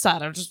I've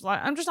said. I'm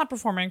just not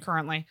performing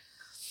currently.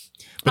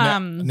 But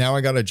now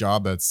I got a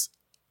job that's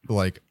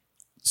like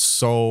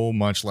so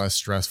much less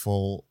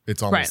stressful.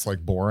 It's almost like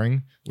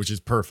boring, which is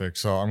perfect.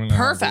 So I'm going to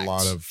have a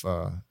lot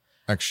of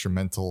extra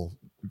mental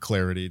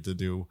clarity to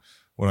do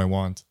what I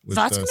want.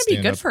 That's going to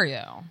be good for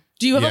you.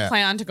 Do you have a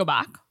plan to go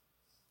back?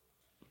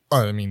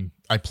 I mean,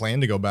 I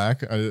plan to go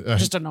back. I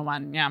just don't know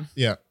when. Yeah.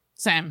 Yeah.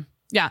 Same.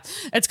 Yeah.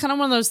 It's kind of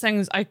one of those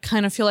things. I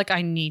kind of feel like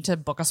I need to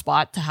book a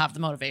spot to have the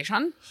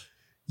motivation.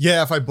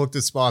 Yeah. If I booked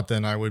a spot,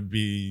 then I would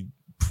be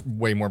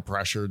way more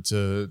pressured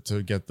to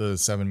get the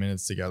 7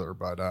 minutes together,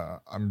 but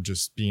I'm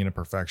just being a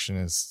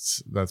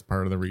perfectionist. That's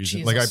part of the reason.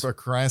 Jesus. Like I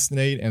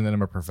procrastinate and then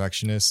I'm a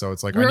perfectionist, so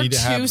it's like I need to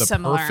have the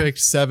perfect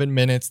 7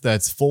 minutes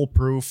that's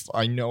foolproof.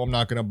 I know I'm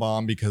not going to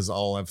bomb because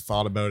I'll have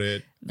thought about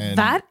it, and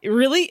that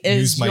really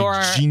is use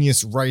my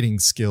genius writing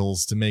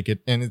skills to make it.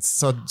 And it's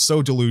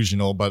so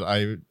delusional, but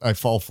I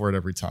fall for it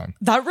every time.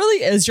 That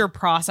really is your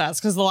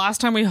process, because the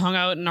last time we hung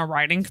out in a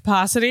writing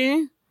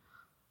capacity,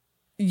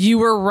 you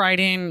were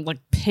writing like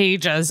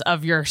pages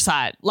of your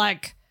set.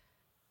 Like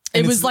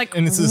it was like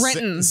and it's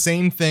written. The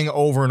same thing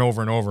over and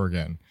over and over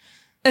again.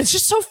 It's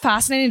just so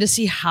fascinating to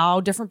see how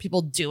different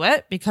people do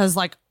it, because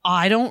like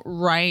I don't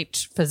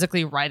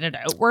physically write it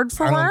out word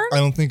for word. I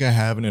don't think I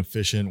have an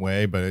efficient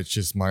way, but it's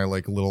just my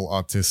like little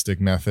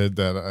autistic method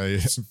that I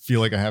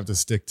feel like I have to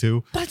stick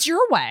to. But it's your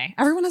way.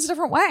 Everyone has a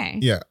different way.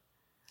 Yeah.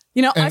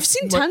 You know, I've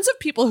seen tons of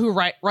people who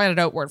write it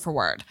out word for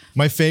word.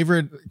 My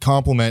favorite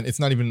compliment, it's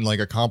not even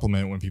like a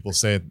compliment when people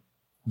say it.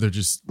 They're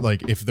just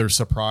like, if they're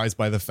surprised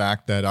by the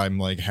fact that I'm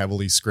like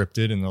heavily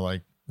scripted and they're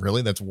like,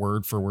 really? That's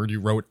word for word? You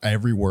wrote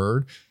every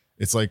word?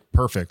 It's like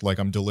perfect. Like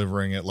I'm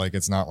delivering it like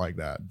it's not like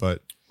that.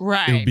 But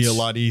it would be a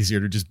lot easier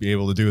to just be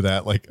able to do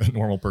that like a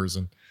normal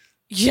person.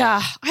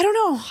 Yeah, I don't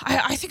know.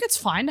 I think it's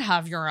fine to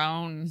have your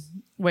own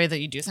way that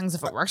you do things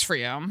if it works for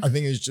you. I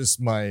think it's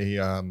just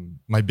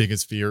my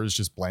biggest fear is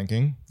just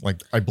blanking. Like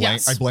I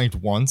blanked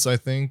once, I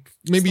think.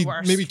 Maybe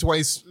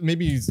twice,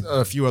 maybe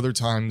a few other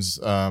times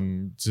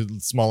to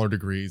smaller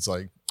degrees,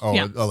 like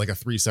like a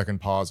 3-second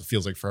pause. It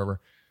feels like forever.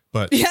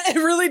 But yeah, it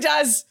really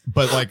does.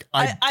 But like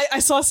I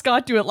saw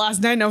Scott do it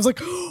last night and I was like,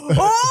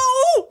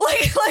 oh,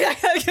 like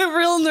I get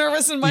real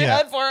nervous in my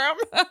head for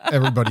him.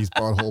 Everybody's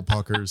butthole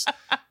puckers.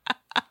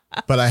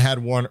 But I had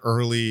one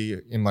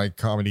early in my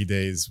comedy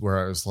days where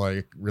I was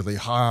like really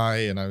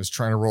high and I was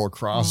trying to roll a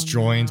cross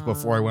joint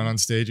before I went on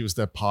stage. It was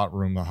that pot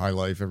room, the High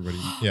Life.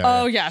 Everybody. Yeah.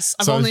 Oh, yes.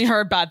 I've only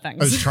heard bad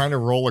things. I was trying to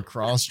roll a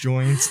cross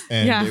joint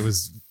and it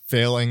was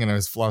failing and I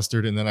was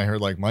flustered. And then I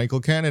heard like Michael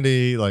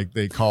Kennedy, like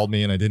they called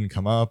me and I didn't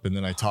come up. And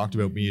then I talked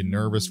about being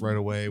nervous right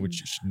away,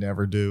 which you should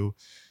never do.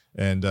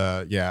 And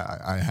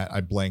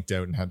I blanked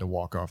out and had to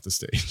walk off the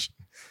stage.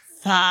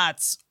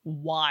 That's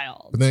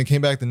wild. But then I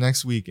came back the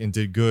next week and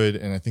did good.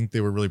 And I think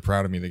they were really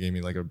proud of me. They gave me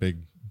like a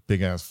big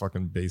ass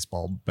fucking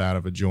baseball bat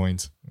of a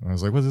joint. And I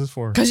was like, what's this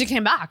for? Because you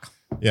came back.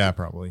 Yeah,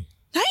 probably.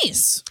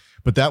 Nice.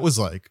 But that was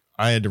like,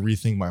 I had to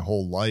rethink my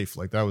whole life.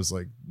 Like that was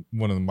like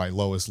one of my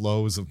lowest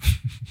lows of.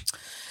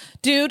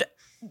 Dude,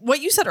 what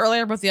you said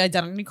earlier about the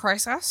identity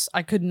crisis,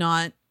 I could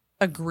not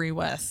agree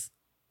with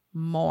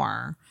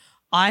more.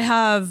 I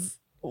have,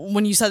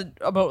 when you said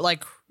about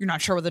like, you're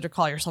not sure whether to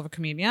call yourself a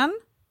comedian,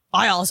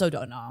 I also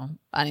don't know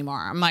anymore.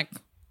 I'm like,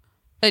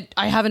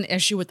 I have an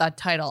issue with that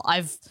title.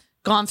 I've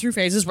gone through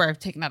phases where I've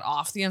taken that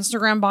off the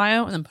Instagram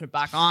bio and then put it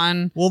back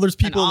on. Well, there's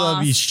people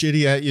that be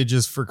shitty at you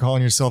just for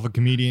calling yourself a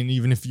comedian,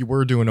 even if you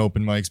were doing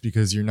open mics,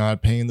 because you're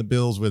not paying the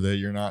bills with it.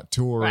 You're not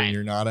touring.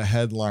 You're not a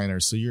headliner.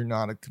 So you're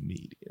not a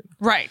comedian.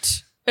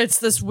 Right. It's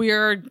this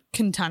weird,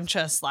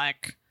 contentious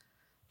like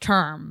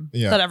term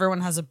that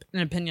everyone has an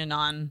opinion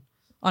on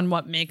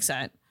what makes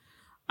it.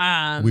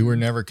 We were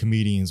never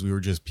comedians. We were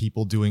just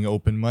people doing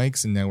open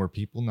mics, and now we're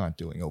people not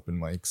doing open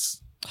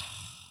mics. Oh,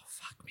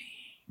 fuck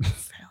me.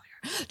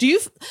 Failure. Do you?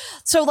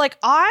 So like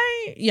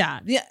I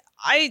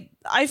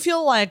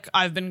feel like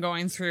I've been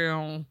going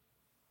through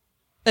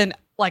an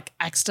like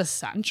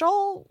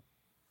existential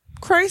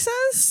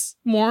crisis,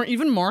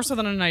 even more so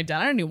than an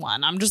identity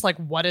one. I'm just like,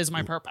 what is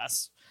my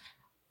purpose?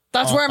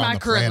 That's where I'm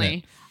at currently.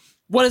 Planet.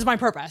 What is my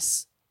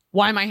purpose?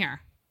 Why am I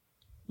here?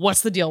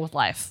 What's the deal with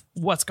life?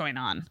 What's going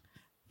on?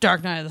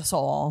 Dark night of the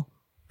soul.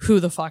 Who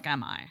the fuck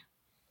am I?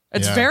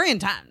 It's very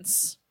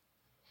intense.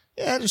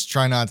 Yeah, just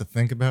try not to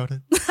think about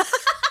it.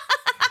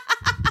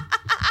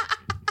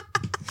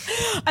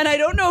 And I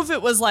don't know if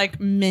it was like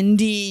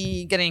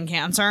Mindy getting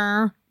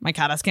cancer, my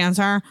cat has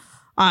cancer,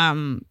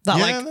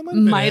 that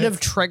might have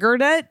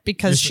triggered it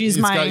because she's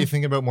it's got you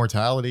thinking about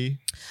mortality.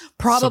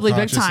 Probably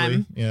big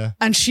time. Yeah.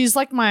 And she's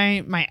like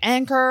my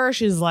anchor.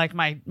 She's like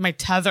my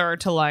tether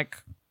to like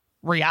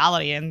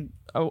reality in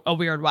a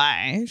weird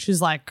way.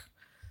 She's like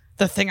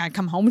the thing I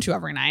come home to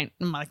every night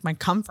and like my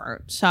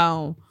comfort.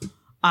 So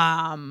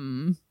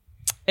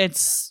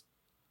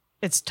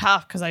it's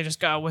tough because I just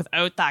go,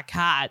 without that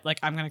cat, like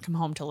I'm gonna come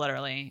home to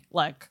literally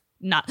like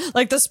not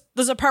like this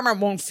apartment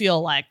won't feel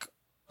like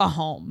a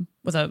home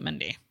without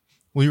Mindy.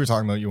 Well, you were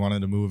talking about you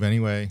wanted to move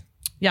anyway.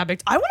 Yeah,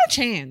 I want to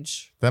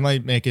change. That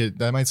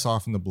might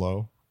soften the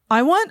blow.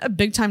 I want a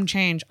big time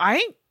change. And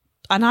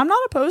I'm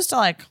not opposed to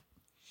like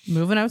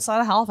moving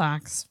outside of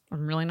Halifax.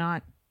 I'm really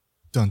not.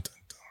 Dun dun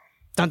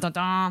dun dun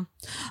dun.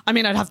 I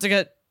mean, I'd have to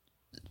get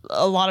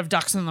a lot of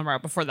ducks in the row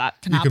before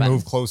that can happen. You can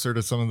move closer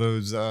to some of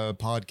those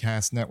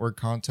podcast network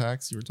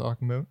contacts you were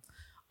talking about.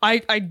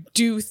 I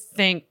do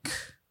think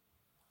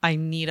I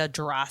need a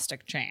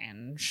drastic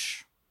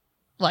change,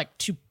 like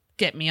to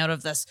get me out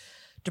of this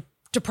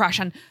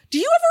depression. Do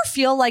you ever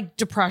feel like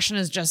depression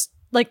is just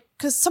like,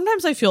 because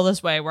sometimes I feel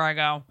this way where I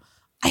go,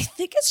 I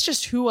think it's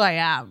just who I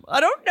am. I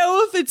don't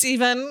know if it's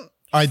even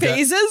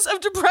phases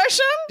of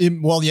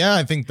depression. Well, yeah,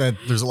 I think that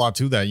there's a lot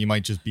to that. You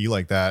might just be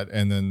like that,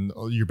 and then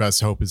your best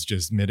hope is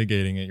just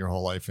mitigating it your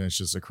whole life, and it's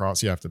just a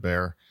cross you have to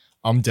bear.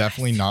 I'm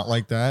definitely not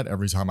like that.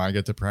 Every time I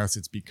get depressed,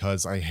 it's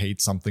because I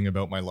hate something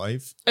about my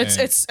life. It's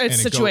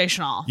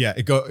situational.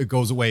 It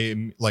goes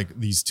away. Like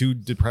these two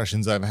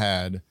depressions I've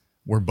had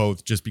were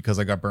both just because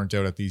I got burnt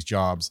out at these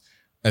jobs.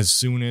 As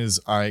soon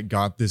as I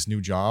got this new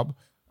job,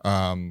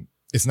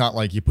 it's not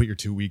like you put your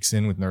 2 weeks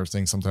in with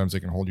nursing. Sometimes they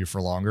can hold you for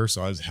longer.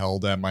 So I was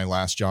held at my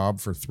last job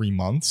for 3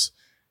 months,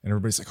 and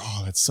everybody's like,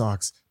 oh, that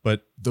sucks.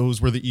 But those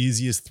were the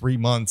easiest 3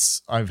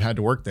 months I've had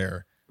to work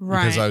there.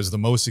 Right. Because I was the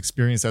most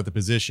experienced at the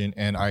position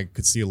and I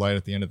could see a light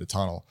at the end of the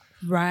tunnel.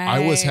 Right. I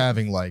was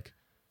having like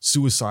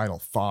suicidal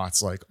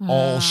thoughts, like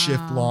all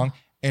shift long.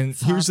 And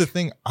here's the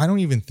thing. I don't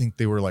even think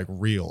they were like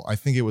real. I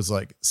think it was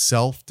like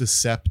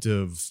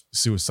self-deceptive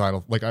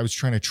suicidal. Like I was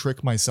trying to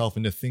trick myself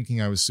into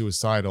thinking I was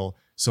suicidal,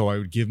 so I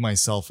would give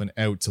myself an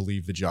out to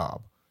leave the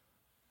job.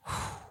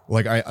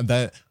 Like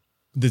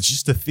that's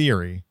just a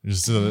theory.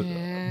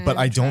 But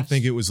I don't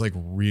think it was like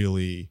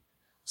really.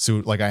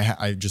 So like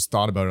I just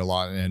thought about it a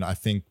lot, and I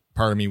think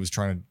part of me was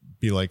trying to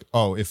be like,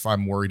 oh, if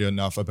I'm worried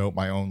enough about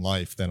my own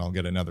life, then I'll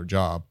get another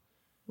job.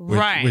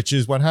 Which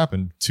is what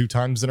happened 2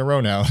 times in a row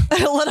now.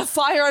 Lit a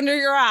fire under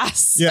your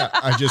ass. Yeah,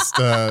 I just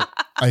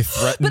I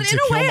threatened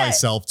to kill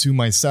myself to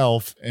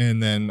myself,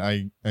 and then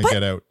I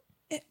get out.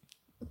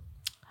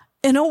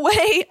 In a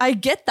way, I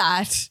get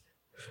that,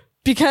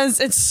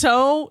 because it's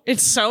so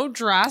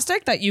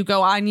drastic that you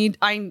go,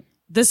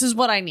 this is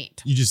what I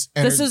need.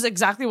 This is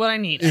exactly what I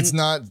need. It's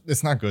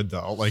not good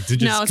though. Like to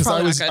just,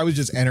 because I was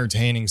just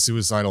entertaining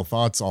suicidal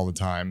thoughts all the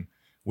time,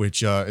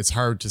 which it's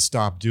hard to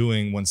stop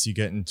doing once you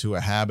get into a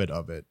habit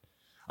of it.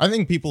 I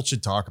think people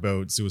should talk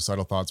about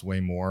suicidal thoughts way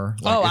more.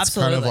 Like, it's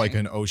absolutely. kind of like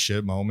an oh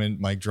shit moment,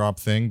 mic drop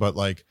thing, but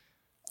like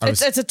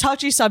it's a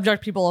touchy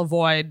subject people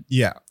avoid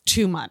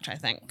too much, I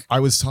think. I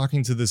was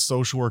talking to this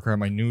social worker at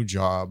my new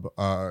job.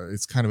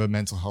 It's kind of a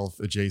mental health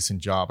adjacent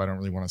job. I don't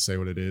really want to say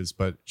what it is,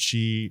 but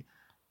she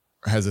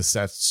has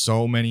assessed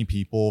so many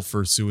people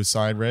for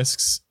suicide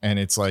risks, and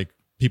it's like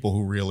people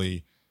who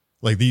really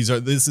like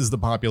this is the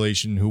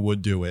population who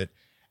would do it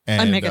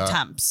and make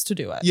attempts to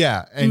do it.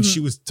 Yeah. And she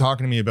was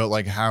talking to me about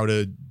like how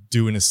to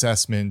do an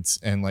assessment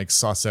and like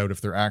suss out if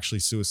they're actually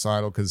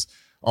suicidal, because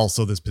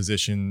also this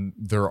position,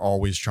 they're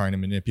always trying to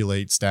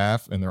manipulate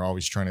staff and they're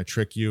always trying to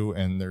trick you,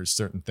 and there's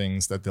certain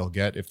things that they'll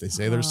get if they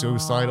say they're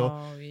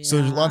suicidal. Yeah. So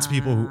there's lots of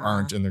people who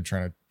aren't, and they're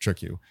trying to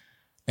trick you.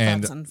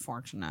 And that's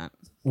unfortunate.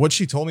 What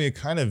she told me,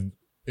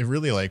 it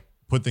really like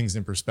put things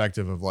in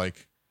perspective of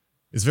like,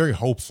 it's very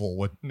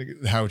hopeful.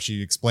 How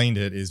she explained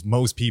it is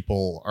most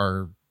people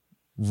are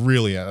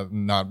really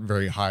not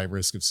very high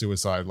risk of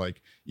suicide.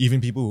 Like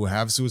even people who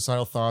have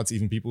suicidal thoughts,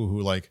 even people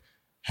who like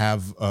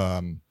have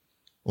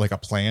like a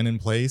plan in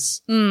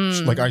place.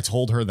 Like I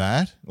told her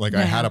that, like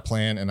I had a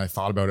plan and I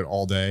thought about it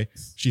all day.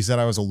 She said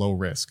I was a low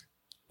risk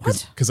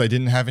because I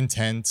didn't have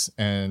intent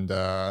and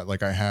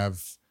like I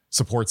have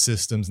support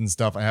systems and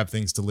stuff. I have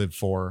things to live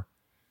for.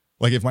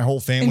 Like if my whole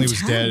family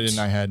was dead and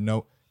I had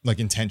no like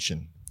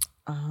intention.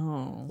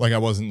 Oh. Like I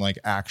wasn't like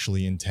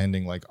actually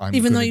intending like I'm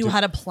even though you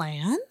had a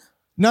plan?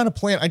 Not a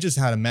plan. I just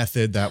had a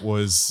method that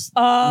was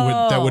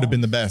that would have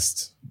been the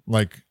best.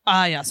 Like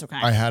yes, okay.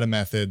 I had a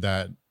method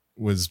that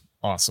was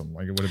awesome.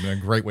 Like it would have been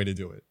a great way to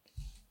do it.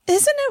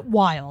 Isn't it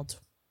wild?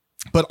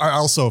 But I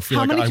also feel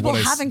how like many people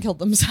haven't killed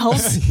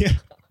themselves? Yeah.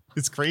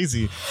 It's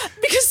crazy.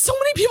 Because so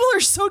many people are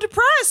so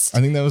depressed.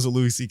 I think that was a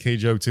Louis C.K.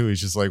 joke too. He's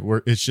just like,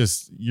 it's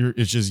just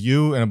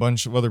you and a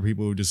bunch of other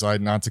people who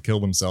decide not to kill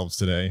themselves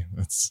today.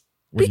 That's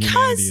what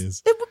humanity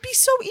is. It would be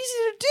so easy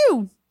to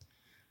do.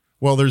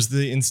 Well, there's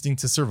the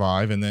instinct to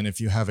survive. And then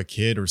if you have a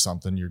kid or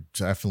something, you're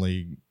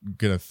definitely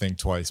going to think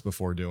twice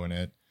before doing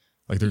it.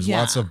 Like there's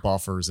lots of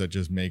buffers that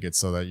just make it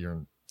so that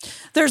you're.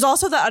 There's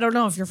also that, I don't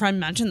know if your friend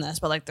mentioned this,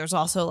 but like there's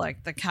also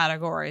like the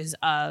categories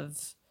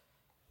of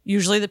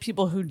usually the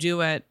people who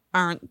do it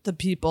aren't the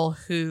people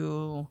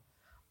who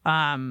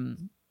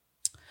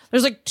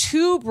there's like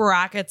two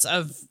brackets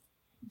of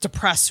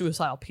depressed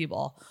suicidal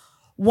people.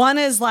 One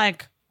is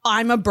like,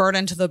 I'm a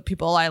burden to the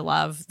people I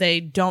love. They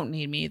don't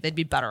need me. They'd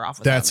be better off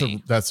without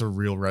me. That's a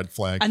real red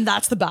flag. And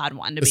that's the bad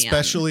one to be in.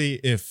 Especially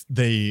if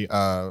they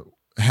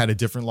had a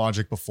different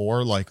logic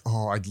before, like,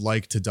 oh, I'd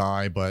like to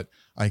die, but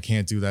I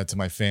can't do that to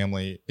my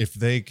family. If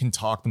they can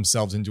talk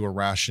themselves into a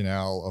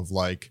rationale of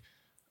like,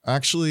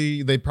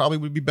 actually, they probably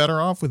would be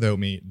better off without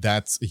me.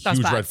 That's a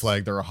huge red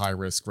flag. They're a high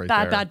risk there.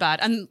 Bad.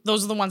 And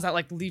those are the ones that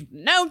like leave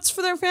notes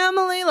for their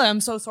family. Like, I'm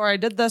so sorry I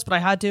did this, but I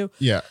had to.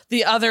 Yeah.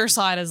 The other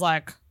side is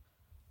like,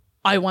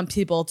 I want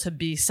people to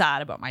be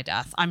sad about my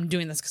death. I'm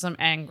doing this because I'm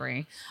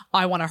angry.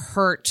 I want to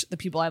hurt the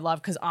people I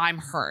love because I'm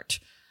hurt.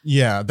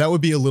 Yeah, that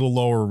would be a little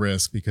lower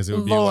risk because it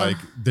would be like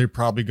they're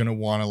probably going to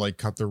want to like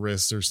cut their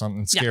wrists or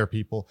something, scare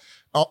people.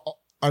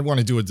 I want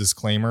to do a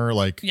disclaimer.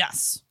 Like,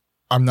 yes.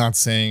 I'm not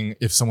saying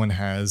if someone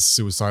has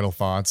suicidal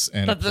thoughts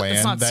and a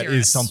plan, that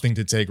is something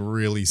to take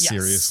really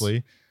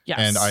seriously. Yes.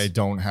 And I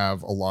don't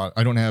have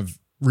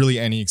really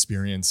any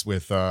experience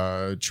with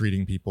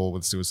treating people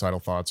with suicidal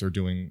thoughts or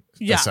doing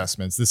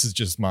assessments. This is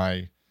just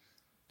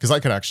because I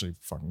could actually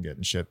fucking get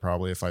in shit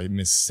probably if I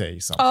say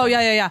something. Oh,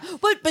 yeah.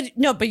 But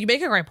you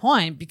make a great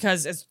point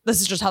because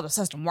this is just how the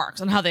system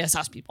works and how they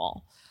assess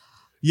people.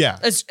 Yeah.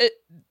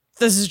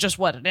 This is just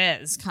what it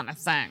is kind of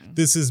thing.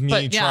 This is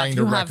me trying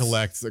to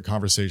recollect the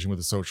conversation with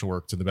the social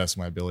work to the best of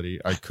my ability.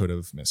 I could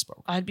have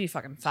misspoke. I'd be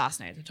fucking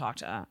fascinated to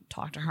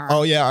talk to her.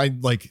 Oh yeah.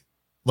 Like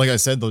I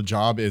said, the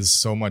job is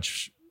so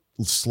much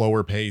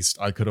slower paced.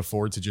 I could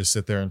afford to just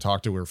sit there and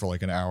talk to her for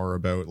like an hour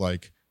about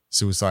like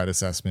suicide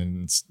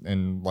assessments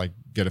and like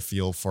get a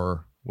feel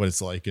for what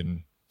it's like.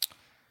 And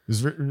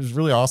it was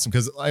really awesome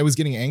because I was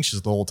getting anxious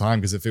the whole time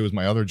because if it was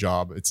my other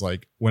job, it's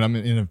like when I'm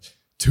in a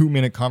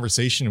 2-minute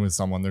conversation with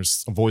someone,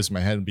 there's a voice in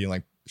my head being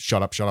like,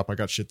 shut up, I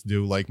got shit to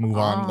do, like move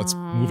on, let's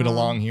move it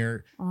along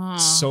here.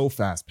 So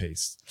fast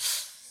paced.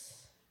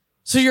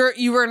 So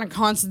you were in a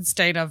constant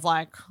state of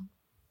like,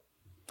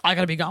 I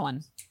gotta be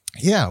going.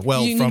 Yeah,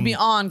 well, you need to be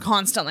on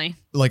constantly.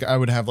 Like I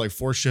would have like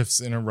 4 shifts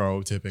in a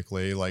row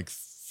typically, like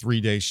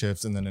 3-day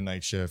shifts and then a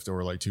night shift,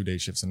 or like 2-day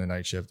shifts and a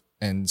night shift.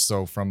 And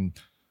so from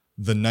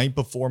the night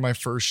before my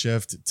first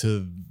shift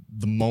to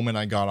the moment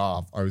I got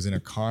off, I was in a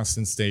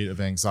constant state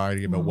of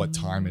anxiety about what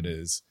time it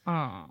is.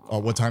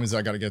 What time is it?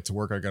 I got to get to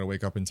work. I got to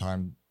wake up in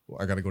time.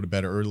 I got to go to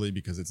bed early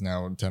because it's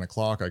now 10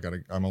 o'clock.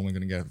 I'm only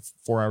going to get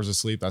 4 hours of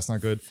sleep. That's not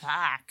good.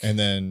 Fuck. And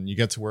then you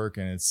get to work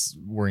and it's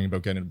worrying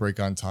about getting a break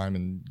on time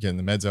and getting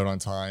the meds out on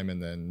time.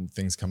 And then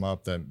things come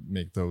up that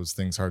make those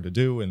things hard to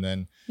do. And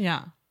then,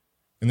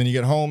 and then you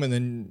get home and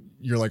then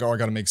you're like, oh, I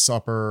got to make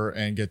supper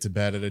and get to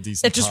bed at a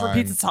decent time. It just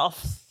repeats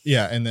itself.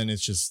 Yeah. And then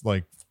it's just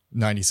like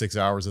 96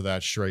 hours of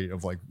that straight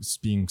of like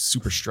being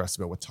super stressed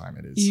about what time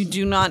it is. You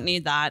do not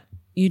need that.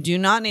 You do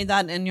not need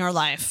that in your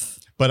life.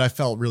 But I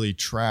felt really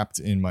trapped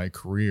in my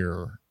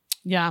career.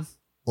 Yeah.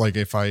 Like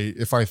if I,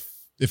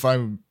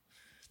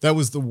 that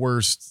was the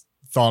worst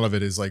thought of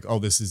it, is like, oh,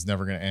 this is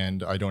never going to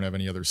end. I don't have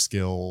any other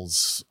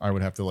skills. I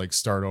would have to like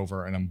start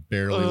over, and I'm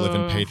barely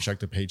living paycheck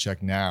to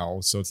paycheck now.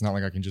 So it's not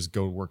like I can just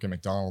go work at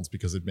McDonald's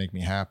because it'd make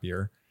me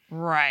happier.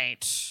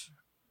 Right.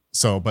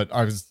 So, but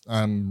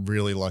I'm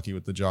really lucky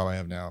with the job I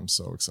have now. I'm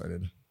so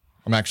excited.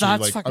 I'm actually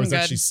I was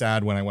actually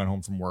sad when I went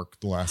home from work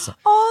the last time.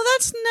 Oh,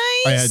 that's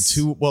nice. I had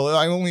 2. Well,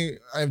 I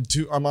have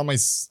 2.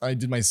 I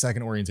did my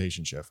second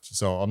orientation shift,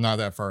 so I'm not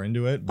that far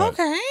into it. But,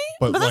 okay.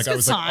 But like I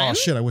was like, oh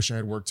shit, I wish I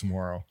had work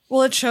tomorrow.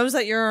 Well, it shows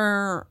that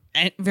you're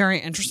very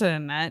interested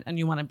in it and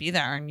you want to be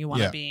there and you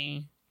want to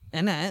be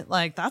in it.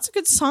 Like, that's a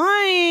good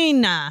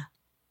sign.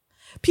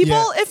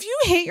 People, if you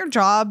hate your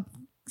job,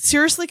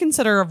 seriously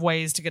consider of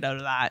ways to get out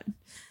of that.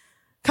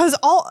 Because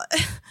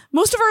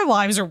most of our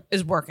lives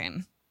is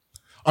working.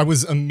 I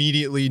was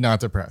immediately not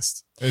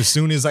depressed. As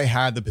soon as I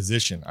had the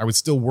position, I was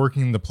still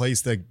working in the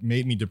place that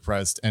made me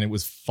depressed, and it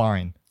was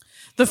fine.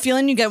 The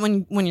feeling you get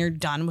when you're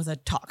done with a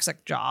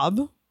toxic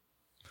job,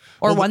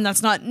 or one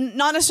that's not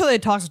necessarily a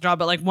toxic job,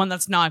 but like one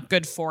that's not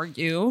good for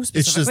you specifically.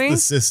 It's just the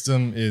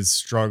system is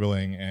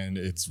struggling, and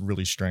it's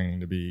really straining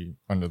to be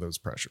under those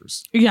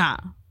pressures. Yeah.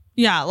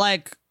 Yeah.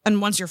 Like,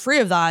 and once you're free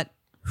of that,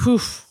 whew,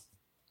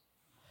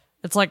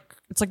 it's like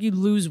you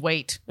lose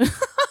weight.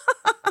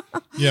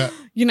 Yeah.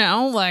 You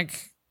know,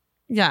 like,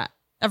 yeah,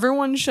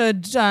 everyone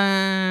should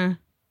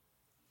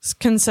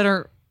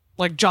consider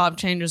like job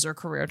changes or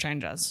career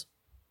changes.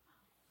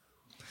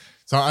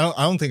 So I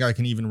don't think I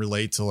can even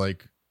relate to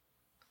like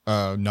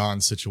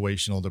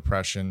non-situational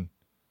depression.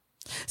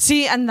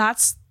 See, and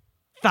that's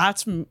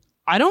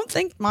I don't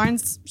think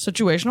mine's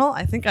situational.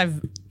 I think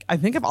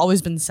I've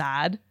always been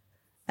sad,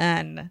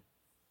 and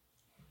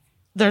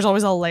there's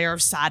always a layer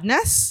of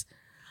sadness.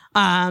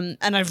 And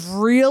I've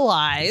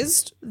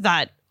realized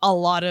that a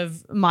lot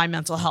of my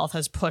mental health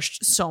has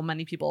pushed so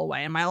many people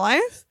away in my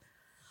life.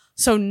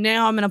 So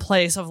now I'm in a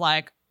place of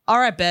like, all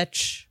right,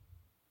 bitch,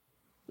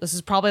 this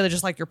is probably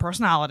just like your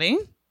personality,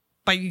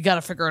 but you got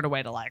to figure out a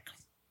way to like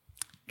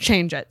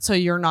change it so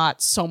you're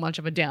not so much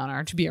of a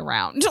downer to be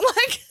around.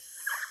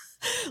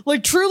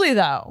 like truly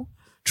though,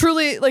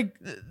 like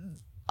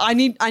I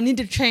need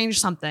to change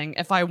something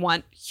if I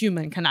want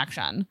human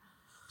connection.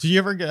 Do you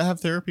ever have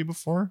therapy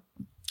before?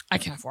 I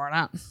can't afford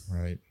it.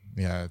 Right.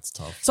 Yeah, it's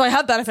tough. So I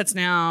have benefits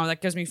now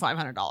that gives me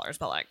 $500,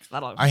 but like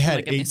that'll. I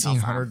had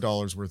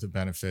 $1,800 worth of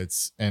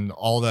benefits, and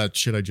all that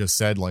shit I just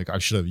said. Like I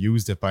should have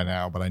used it by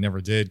now, but I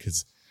never did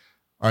because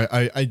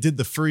I did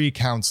the free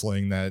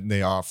counseling that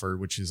they offered,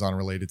 which is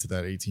unrelated to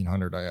that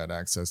 $1,800 I had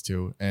access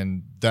to.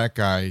 And that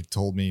guy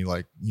told me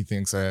like he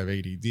thinks I have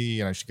ADD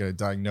and I should get a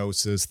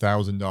diagnosis,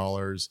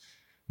 $1,000,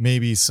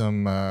 maybe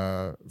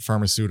some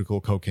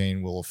pharmaceutical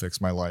cocaine will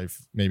fix my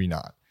life, maybe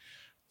not.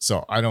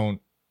 So I don't.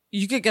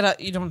 You could get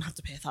you don't have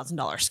to pay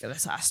 $1,000 to get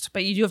assessed,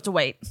 but you do have to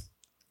wait.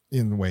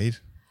 Wait.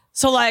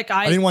 So like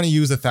I didn't want to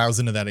use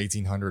 1,000 of that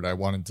 1,800. I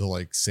wanted to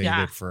like save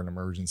it for an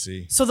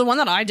emergency. So the one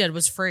that I did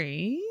was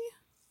free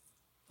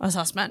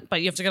assessment,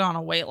 but you have to get on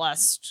a wait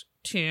list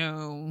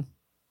to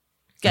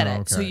get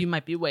it. Okay. So you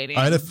might be waiting.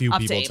 I had a few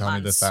people tell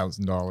me the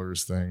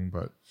 $1,000 thing,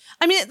 but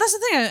I mean that's the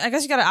thing. I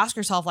guess you got to ask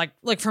yourself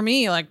like for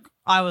me, like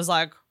I was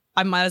like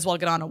I might as well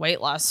get on a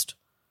wait list.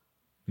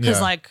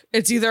 Because like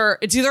it's either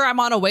I'm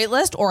on a wait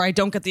list or I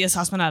don't get the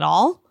assessment at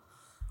all.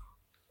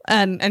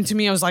 And to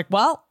me, I was like,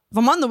 well, if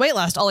I'm on the wait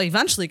list, I'll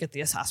eventually get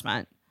the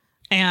assessment.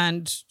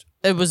 And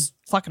it was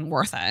fucking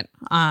worth it.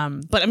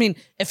 But I mean,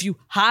 if you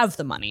have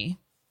the money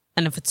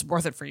and if it's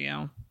worth it for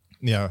you,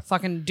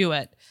 fucking do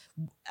it.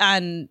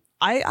 And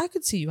I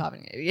could see you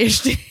having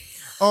ADHD.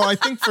 Oh, I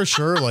think for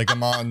sure. Like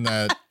I'm on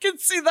that. I can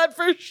see that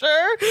for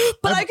sure.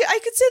 But I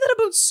could say that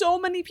about so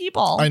many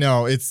people. I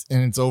know it's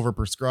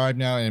overprescribed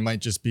now, and it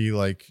might just be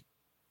like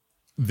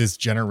this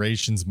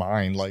generation's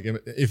mind. Like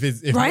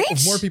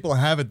if more people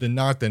have it than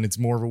not, then it's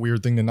more of a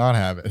weird thing to not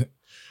have it.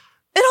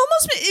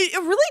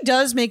 It really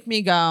does make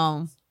me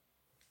go,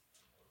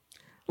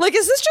 like,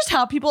 is this just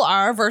how people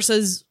are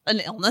versus an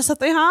illness that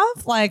they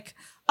have? Like,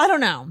 I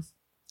don't know.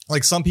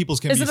 Like some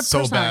people's can be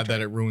so bad that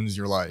it ruins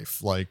your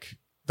life. Like.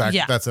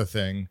 That's a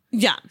thing.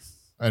 Yeah.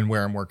 And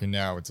where I'm working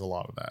now, it's a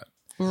lot of that.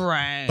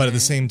 Right. But at the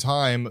same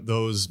time,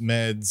 those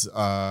meds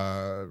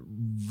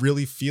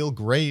really feel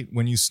great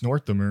when you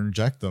snort them or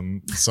inject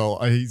them. So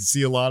I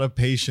see a lot of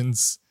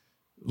patients,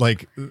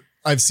 like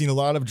I've seen a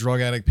lot of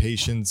drug addict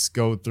patients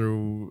go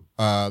through,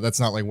 that's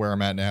not like where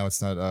I'm at now.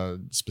 It's not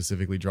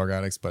specifically drug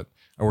addicts, but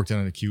I worked in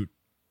an acute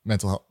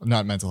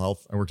not mental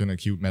health. I worked in an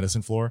acute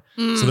medicine floor.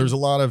 So there's a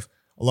lot of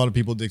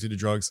people addicted to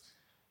drugs.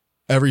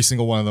 Every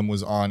single one of them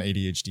was on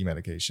ADHD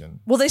medication.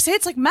 Well, they say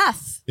it's like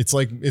meth. It's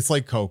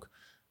like coke.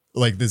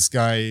 Like this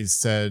guy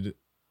said,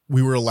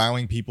 we were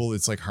allowing people.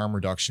 It's like harm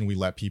reduction. We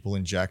let people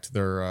inject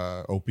their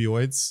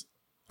opioids.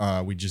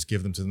 We just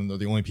give them to them. They're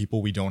the only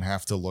people we don't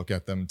have to look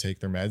at them take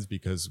their meds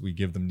because we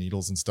give them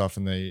needles and stuff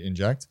and they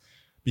inject.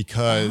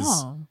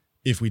 Because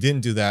if we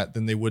didn't do that,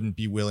 then they wouldn't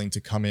be willing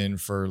to come in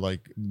for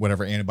like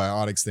whatever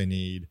antibiotics they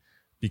need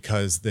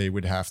because they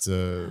would have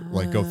to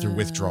like go through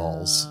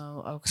withdrawals.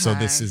 Okay. So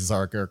this is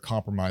our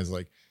compromise.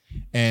 Like,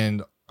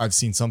 and I've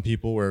seen some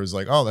people where it was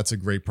like, oh, that's a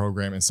great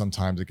program. And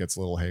sometimes it gets a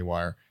little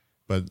haywire.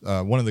 But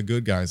one of the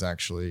good guys,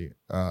 actually,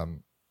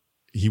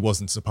 he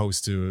wasn't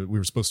supposed to, we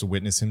were supposed to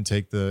witness him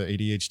take the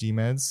ADHD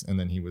meds. And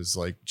then he was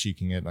like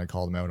cheeking it and I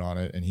called him out on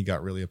it. And he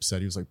got really upset.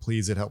 He was like,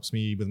 please, it helps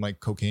me with my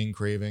cocaine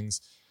cravings.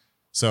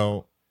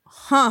 So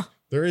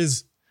there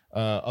is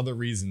other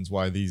reasons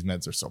why these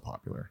meds are so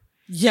popular.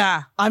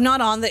 Yeah. I'm not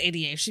on the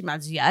ADHD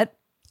meds yet.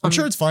 I'm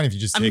sure it's fine if you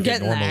just take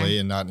it normally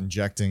and not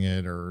injecting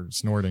it or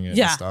snorting it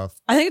and stuff.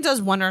 I think it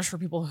does wonders for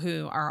people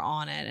who are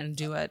on it and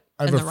do it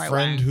I have a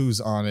friend who's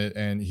on it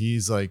and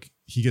he's like,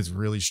 he gets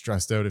really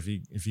stressed out if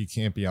he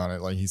can't be on it.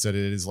 Like he said,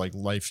 it is like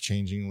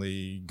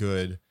life-changingly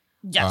good.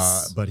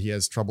 Yes. But he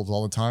has troubles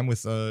all the time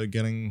with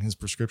getting his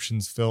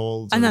prescriptions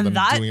filled and or then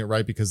them doing it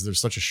right because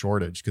there's such a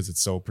shortage because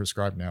it's so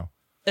prescribed now.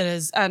 It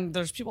is. And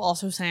there's people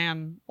also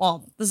saying,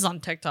 well, this is on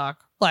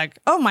TikTok, like,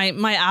 oh, my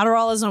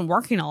Adderall isn't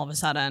working all of a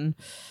sudden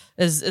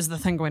is the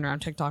thing going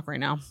around TikTok right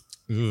now.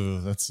 Ooh,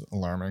 that's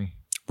alarming.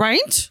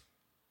 Right?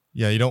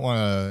 Yeah, you don't want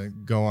to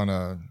go on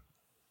a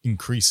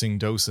increasing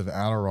dose of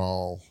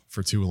Adderall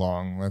for too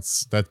long.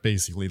 That's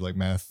basically like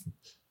meth.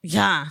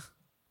 Yeah.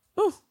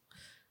 Ooh,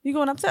 you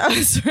going up there?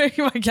 Oh, sorry,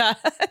 my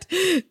cat.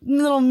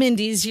 Little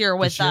Mindy's here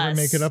with us. Does she ever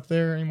make it up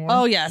there anymore?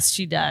 Oh, yes,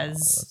 she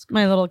does.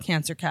 My little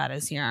cancer cat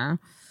is here.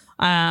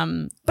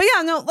 But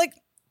yeah, no, like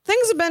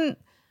things have been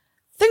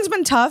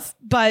tough,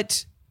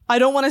 but I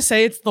don't want to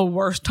say it's the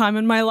worst time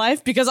in my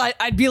life because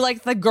I'd be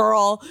like the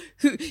girl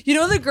who,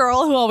 the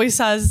girl who always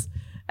says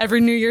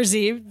every New Year's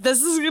Eve,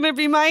 this is going to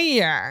be my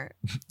year.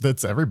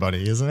 That's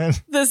everybody, isn't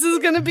it? This is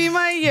going to be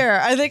my year.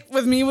 I think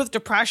with me with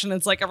depression,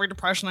 it's like every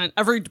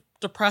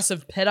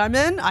depressive pit I'm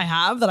in, I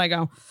have that I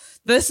go,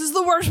 this is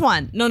the worst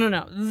one. No.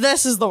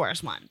 This is the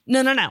worst one.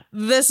 No.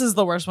 This is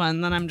the worst one.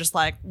 And then I'm just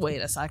like,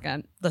 wait a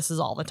second. This is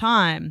all the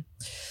time.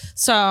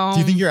 So do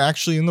you think you're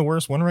actually in the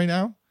worst one right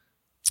now?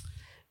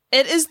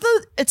 It's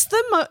the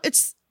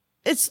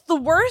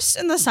worst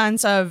in the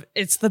sense of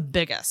it's the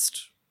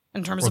biggest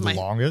in terms of the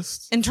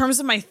longest in terms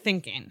of my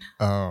thinking.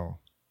 Oh,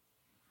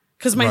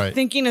 because my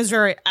thinking is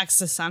very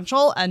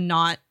existential and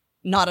not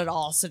at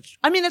all.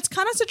 I mean, it's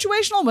kind of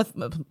situational with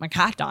my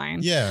cat dying.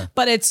 Yeah,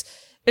 but it's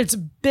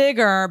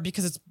bigger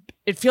because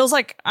it feels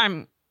like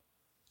I'm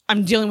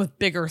dealing with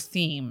bigger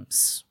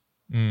themes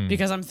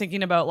because I'm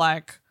thinking about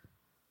like,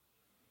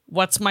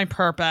 what's my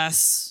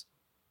purpose?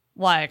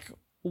 Like,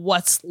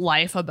 what's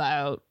life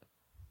about?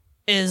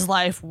 Is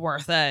life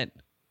worth it?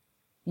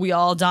 We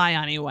all die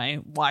anyway.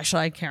 Why should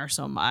I care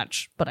so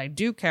much? But I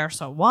do care.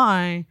 So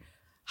why?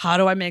 How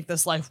do I make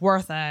this life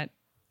worth it?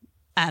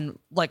 And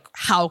like,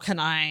 how can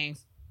I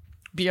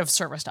be of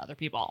service to other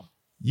people?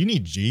 You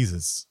need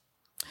Jesus.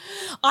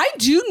 I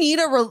do need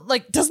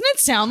doesn't it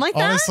sound like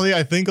that? Honestly,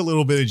 I think a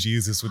little bit of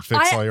Jesus would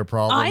fix all your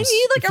problems. I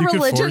need like a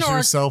religion could force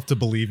yourself to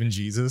believe in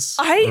Jesus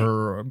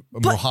or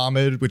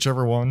Muhammad,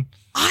 whichever one.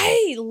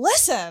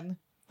 Listen,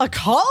 a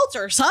cult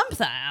or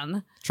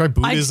something. Try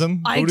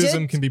Buddhism.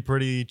 Buddhism can be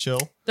pretty chill.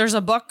 There's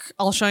a book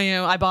I'll show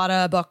you. I bought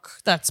a book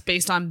that's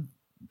based on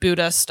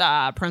Buddhist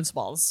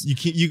principles.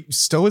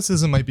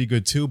 Stoicism might be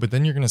good too, but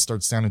then you're going to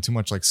start sounding too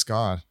much like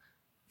Scott.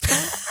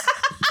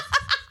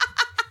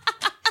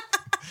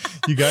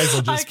 You guys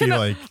will just be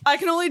like... I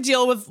can only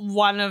deal with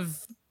one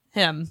of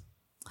him.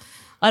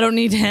 I don't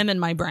need him in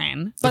my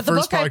brain. But the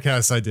first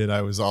podcast I did,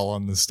 I was all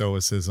on the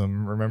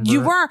Stoicism, remember?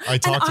 You were. I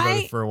talked about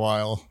it for a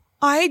while.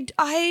 I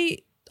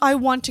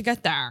want to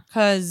get there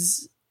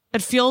because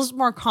it feels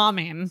more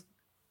calming.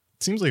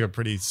 Seems like a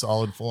pretty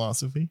solid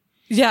philosophy.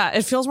 Yeah,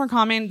 it feels more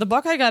calming. The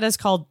book I got is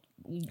called...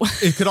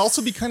 It could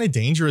also be kind of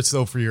dangerous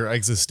though for your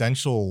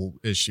existential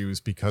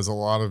issues because a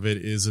lot of it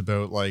is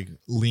about like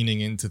leaning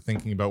into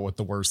thinking about what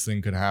the worst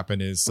thing could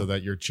happen is so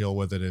that you're chill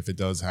with it if it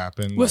does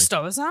happen. With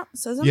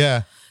Stoicism?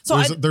 Yeah.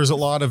 So there's a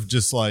lot of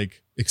just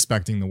like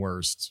expecting the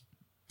worst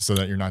so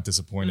that you're not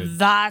disappointed.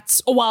 That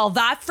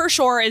for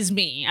sure is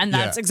me. And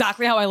that's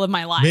exactly how I live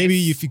my life.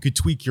 Maybe if you could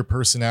tweak your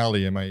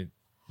personality, it might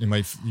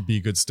be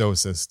a good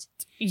stoicist.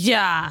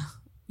 Yeah.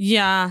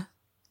 Yeah.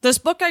 This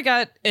book I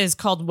got is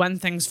called When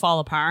Things Fall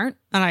Apart.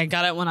 And I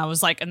got it when I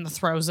was like in the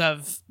throes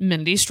of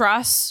Mindy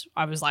stress.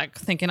 I was like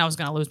thinking I was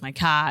going to lose my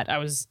cat. I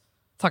was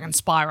fucking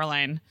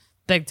spiraling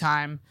big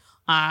time.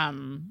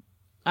 And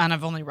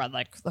I've only read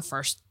like the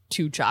first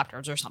 2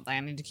 chapters or something. I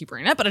need to keep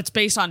reading it. But it's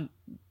based on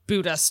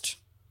Buddhist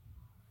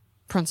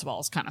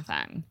principles kind of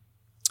thing.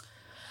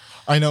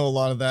 I know a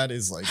lot of that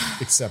is like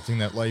accepting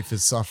that life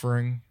is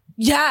suffering.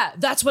 Yeah,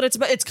 that's what it's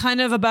about. It's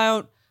kind of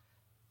about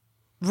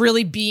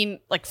really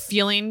being like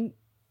feeling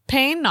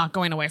pain, not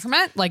going away from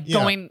it, like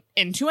going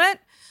into it.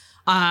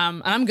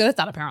 And I'm good at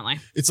that apparently.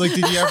 It's like,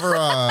 did you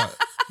ever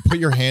put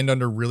your hand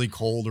under really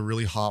cold or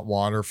really hot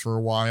water for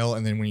a while,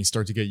 and then when you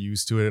start to get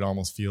used to it, it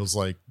almost feels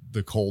like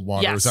the cold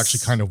water is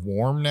actually kind of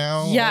warm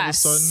now all of a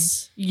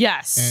sudden?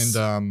 Yes.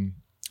 And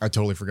I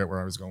totally forget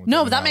where I was going with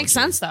No, but that makes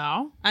sense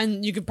though.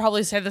 And you could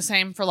probably say the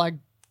same for like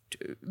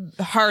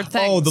hard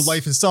things. Oh, the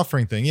life is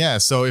suffering thing. Yeah.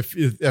 So if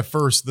at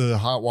first the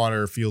hot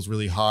water feels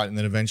really hot and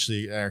then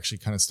eventually it actually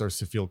kind of starts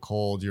to feel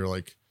cold, you're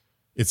like,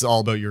 it's all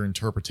about your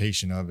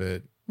interpretation of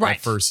it. Right.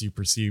 At first you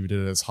perceived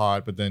it as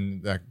hot, but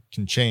then that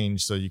can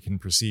change. So you can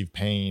perceive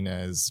pain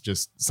as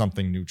just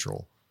something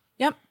neutral.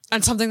 Yep.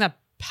 And something that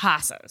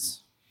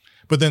passes.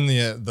 But then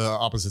the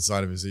opposite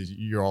side of it is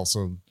you're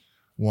also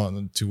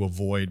wanting to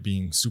avoid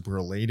being super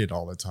elated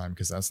all the time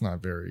because that's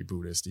not very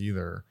Buddhist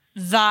either.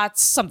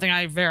 That's something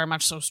I very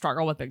much so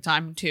struggle with big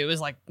time too,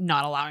 is like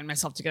not allowing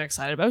myself to get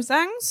excited about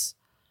things.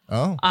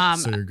 Oh,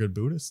 so you're a good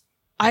Buddhist?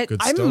 I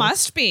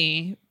must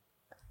be.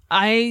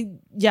 I'm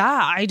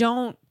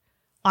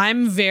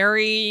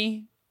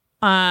very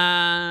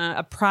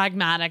a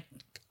pragmatic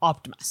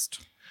optimist.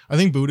 I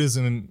think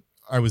Buddhism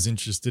I was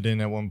interested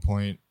in at one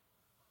point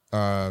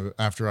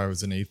after I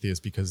was an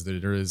atheist, because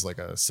there is like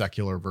a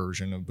secular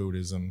version of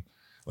Buddhism.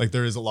 Like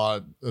there is a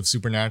lot of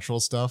supernatural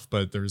stuff,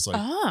 but there's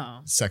like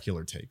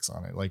secular takes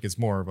on it. Like it's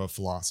more of a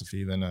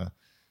philosophy than a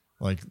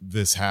like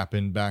this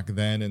happened back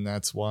then and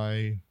that's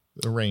why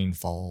the rain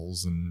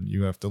falls and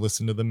you have to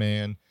listen to the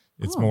man.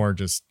 It's more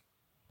just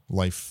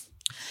life.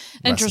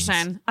 Interesting.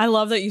 Lessons. I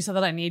love that you said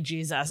that I need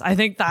Jesus. I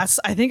think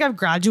I've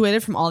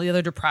graduated from all the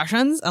other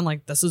depressions and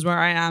like this is where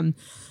I am.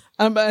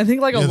 I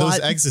think like a lot. Those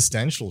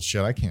existential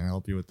shit. I can't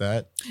help you with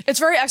that. It's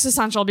very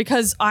existential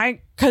because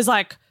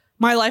like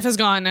my life has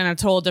gone in a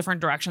total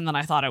different direction than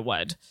I thought it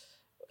would.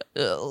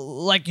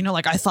 Like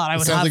I thought I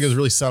would. Sounds like it was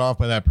really set off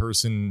by that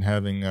person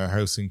having a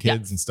house and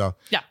kids and stuff.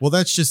 Yeah. Well,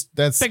 that's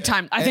big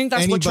time. I think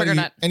that's what triggered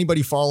it.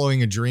 Anybody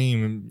following a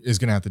dream is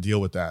going to have to deal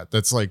with that.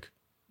 That's like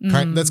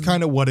that's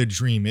kind of what a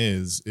dream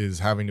is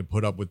having to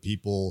put up with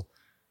people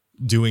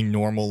doing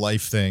normal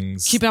life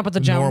things, keeping up with the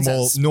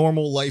Joneses,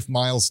 normal life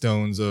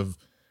milestones of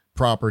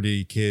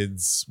property,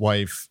 kids,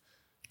 wife,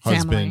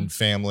 husband,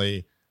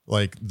 family,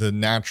 like the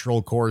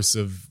natural course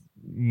of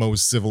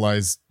most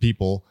civilized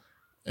people.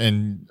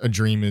 And a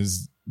dream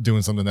is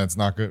doing something that's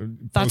not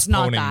good. That's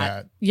not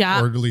that.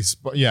 Yeah. Or at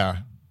least,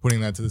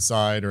 putting that to the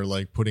side or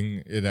like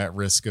putting it at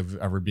risk of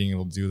ever being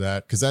able to do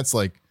that. Cause that's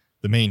like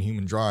the main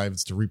human drive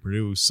is to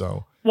reproduce.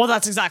 So, well,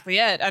 that's exactly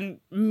it. And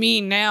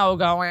me now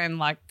going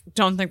like,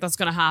 don't think that's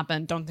going to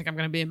happen. Don't think I'm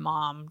going to be a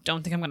mom.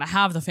 Don't think I'm going to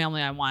have the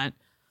family I want.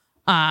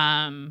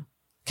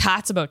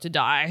 Cat's about to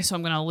die. So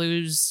I'm going to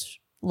lose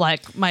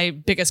like my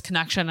biggest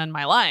connection in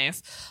my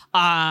life.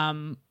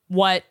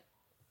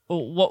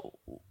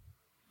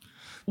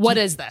 What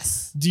is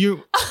this? Do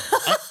you?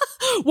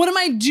 What am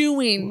I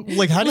doing?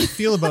 Like, how do you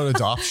feel about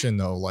adoption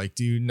though? Like,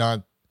 do you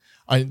not?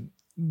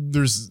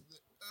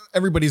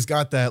 Everybody's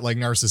got that like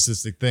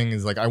narcissistic thing.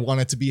 Is like, I want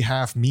it to be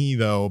half me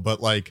though,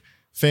 but like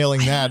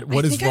failing that,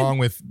 what is wrong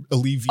with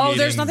alleviating? Oh,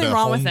 there's nothing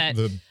wrong with it.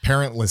 The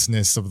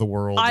parentlessness of the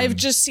world. I've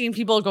just seen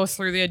people go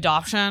through the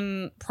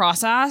adoption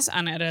process,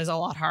 and it is a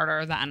lot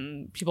harder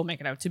than people make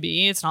it out to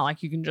be. It's not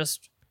like you can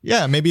just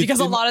maybe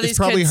because a lot of these it's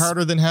probably kids,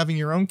 harder than having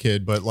your own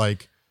kid, but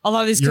like. A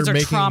lot of these kids are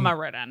trauma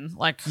ridden,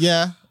 like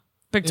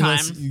big time.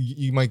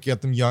 You might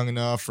get them young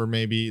enough, or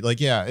maybe like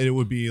it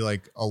would be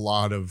like a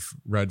lot of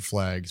red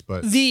flags.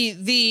 But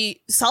the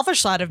selfish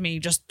side of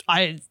me,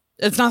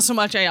 it's not so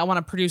much I want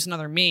to produce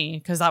another me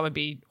because that would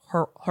be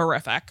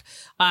horrific.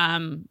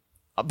 But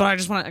I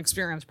just want to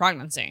experience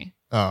pregnancy.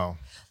 Oh,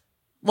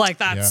 like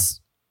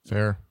that's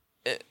fair.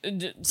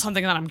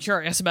 Something that I'm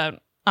curious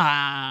about.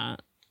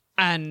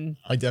 And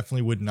I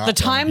definitely would not. The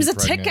time's a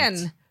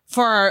ticking.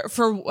 For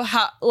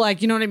how,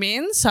 like, you know what I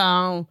mean?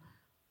 So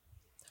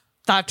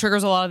that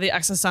triggers a lot of the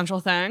existential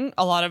thing.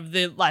 A lot of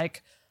the,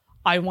 like,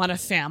 I want a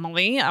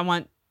family.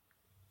 And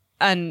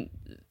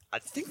I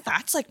think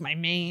that's like my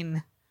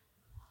main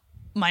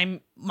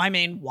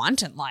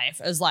want in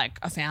life is like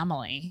a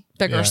family,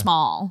 big or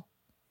small.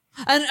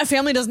 And a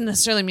family doesn't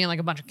necessarily mean like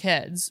a bunch of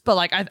kids, but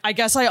like, I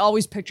guess I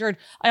always pictured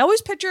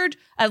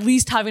at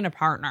least having a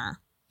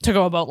partner to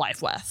go about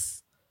life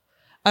with.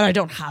 And I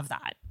don't have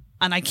that.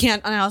 And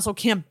I also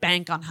can't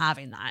bank on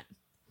having that.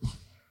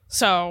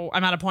 So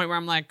I'm at a point where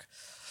I'm like,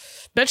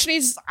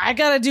 I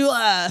gotta do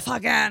a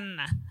fucking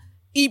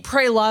eat,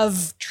 pray,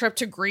 love trip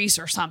to Greece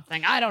or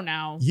something. I don't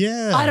know.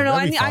 Yeah. I don't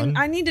know.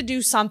 I need to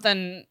do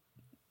something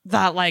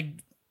that like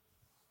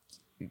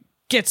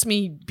gets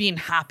me being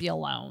happy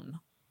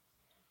alone.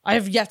 I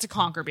have yet to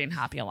conquer being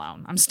happy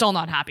alone. I'm still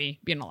not happy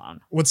being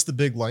alone. What's the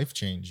big life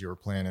change you were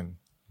planning?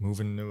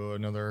 Moving to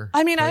another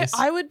place?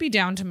 I would be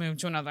down to move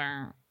to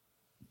another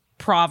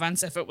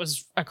province if it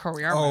was a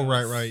career move.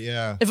 Right,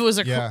 yeah. If it was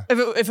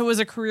if it was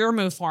a career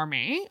move for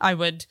me, I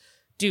would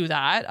do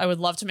that. I would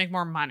love to make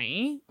more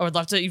money. I would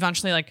love to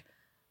eventually like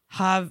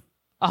have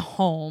a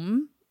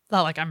home that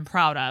like I'm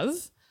proud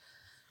of.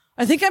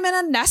 I think I'm in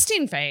a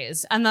nesting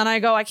phase, and then I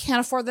go, I can't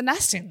afford the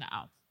nesting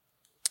now.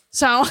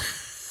 So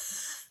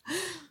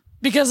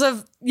because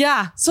of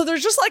so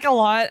there's just like a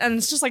lot, and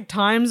it's just like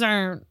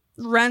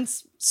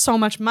rent's so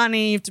much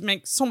money. You have to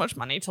make so much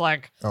money to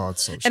like,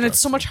 it's so and it's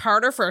so much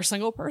harder for a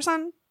single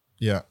person.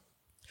 Yeah.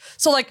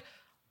 So like,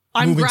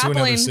 I'm moving grappling.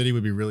 to another city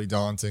would be really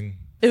daunting.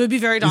 It would be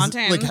very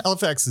daunting. Like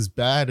Halifax is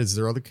bad. Is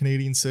there other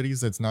Canadian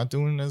cities that's not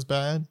doing as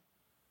bad?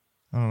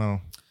 I don't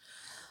know.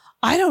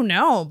 I don't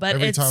know, but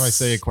every time I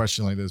say a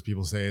question like this,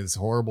 people say it's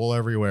horrible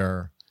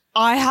everywhere.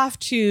 I have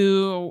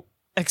to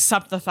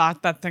accept the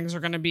fact that things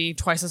are going to be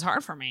twice as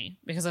hard for me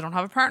because I don't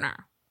have a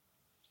partner.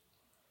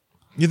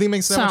 You think it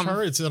makes that much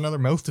harder? It's another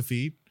mouth to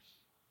feed.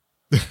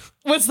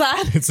 What's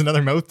that? It's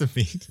another mouth to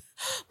feed.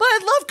 But I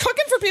love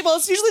cooking for people.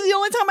 It's usually the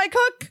only time I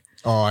cook.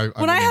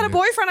 When I had a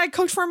boyfriend, I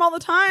cooked for him all the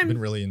time. I've been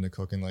really into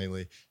cooking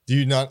lately. Do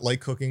you not like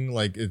cooking?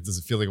 Like, does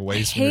it feel like a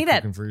waste when you're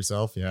cooking for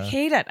yourself? Yeah. I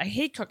hate it. I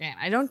hate cooking.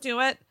 I don't do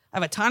it. I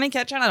have a tiny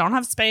kitchen. I don't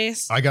have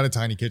space. I got a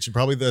tiny kitchen,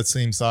 probably the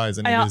same size,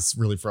 and it is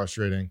really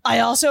frustrating. I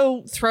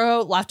also throw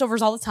out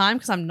leftovers all the time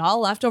because I'm not a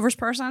leftovers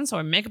person. So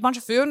I make a bunch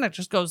of food and it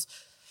just goes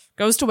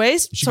to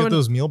waste. You should get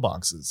those meal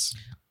boxes.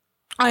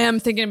 I am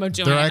thinking about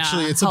doing. They're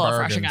actually it's a HelloFresh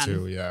bargain again.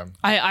 too. Yeah,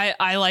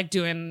 I like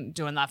doing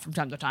that from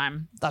time to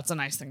time. That's a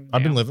nice thing to do.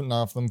 I've been living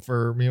off them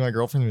for me and my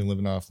girlfriend have been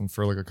living off them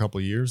for like a couple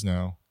of years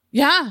now.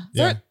 Yeah,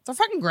 they're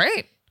fucking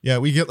great. Yeah,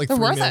 we get like They're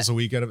 3 meals a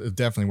week out of it.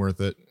 Definitely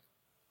worth it.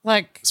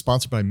 Like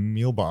Sponsored by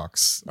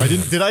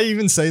Mealbox. Did I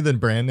even say the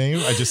brand name?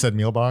 I just said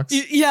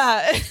Mealbox.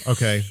 Yeah.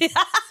 Okay.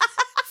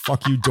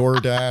 Fuck you,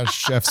 DoorDash,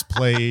 Chef's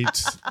Plate,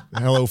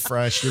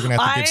 HelloFresh. You're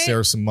gonna have to give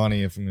Sarah some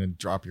money if I'm gonna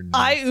drop your name.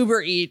 I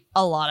Uber eat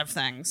a lot of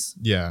things.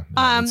 Yeah,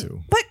 me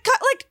too. But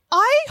like,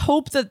 I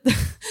hope that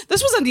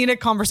this was a needed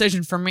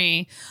conversation for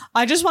me.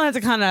 I just wanted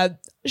to kind of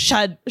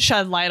shed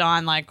light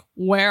on like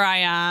where I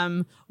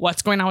am,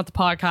 what's going on with the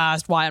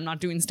podcast, why I'm not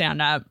doing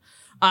stand up,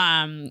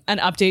 and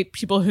update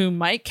people who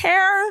might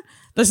care.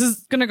 This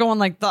is gonna go on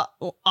like the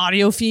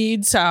audio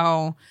feed,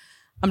 so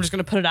I'm just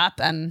gonna put it up,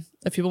 and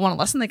if people want to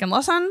listen, they can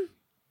listen.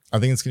 I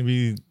think it's going to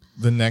be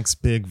the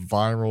next big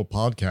viral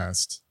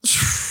podcast.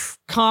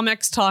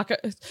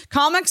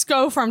 Comics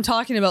go from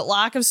talking about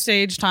lack of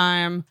stage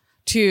time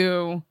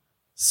to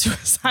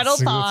suicidal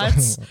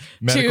thoughts,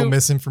 medical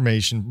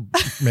misinformation,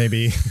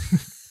 maybe,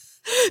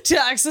 to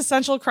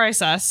existential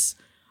crisis.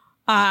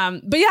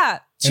 But yeah,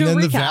 and then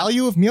recap, the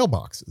value of meal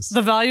boxes.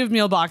 The value of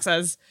meal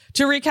boxes.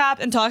 To recap,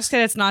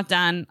 Intoxicated, it's not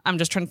done. I'm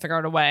just trying to figure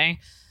out a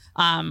way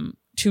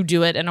to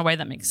do it in a way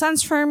that makes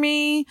sense for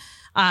me.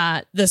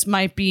 This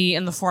might be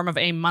in the form of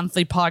a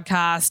monthly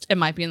podcast. It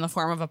might be in the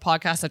form of a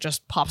podcast that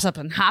just pops up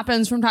and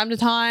happens from time to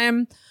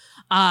time.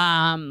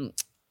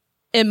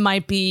 It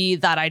might be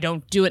that I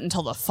don't do it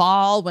until the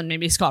fall when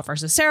maybe Scott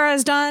versus Sarah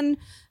is done.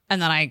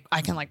 And then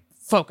I can like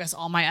focus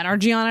all my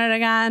energy on it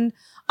again.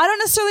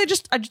 I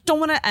just don't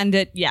want to end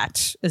it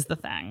yet is the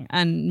thing.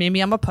 And maybe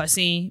I'm a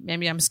pussy.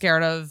 Maybe I'm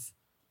scared of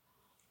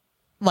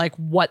like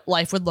what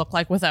life would look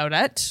like without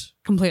it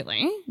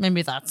completely.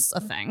 Maybe that's a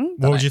thing.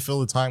 What would you fill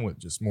the time with?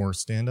 Just more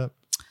stand-up?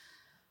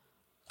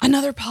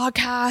 Another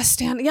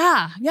podcast.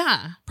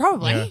 Yeah,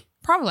 probably. Yeah.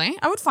 Probably.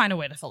 I would find a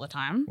way to fill the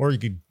time. Or you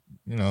could,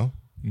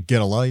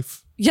 get a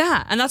life.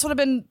 Yeah, and that's what I've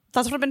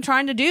been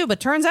trying to do, but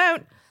turns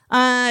out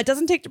it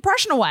doesn't take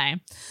depression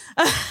away.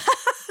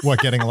 What,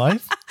 getting a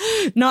life?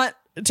 Not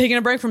taking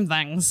a break from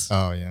things.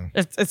 Oh, yeah.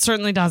 It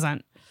certainly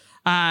doesn't.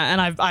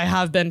 And I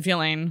have been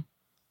feeling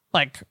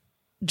like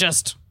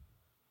just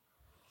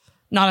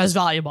not as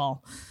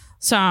valuable.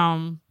 So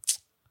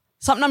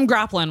something I'm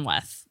grappling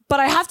with.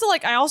 But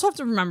I also have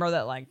to remember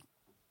that like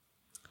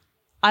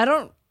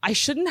I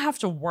shouldn't have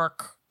to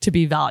work to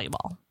be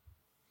valuable.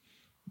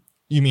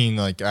 You mean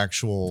like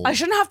actual I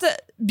shouldn't have to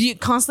be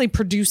constantly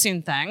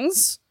producing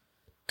things.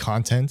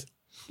 Content?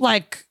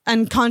 Like,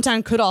 and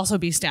content could also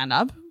be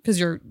stand-up because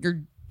you're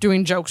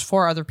doing jokes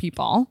for other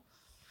people.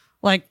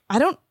 Like, I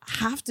don't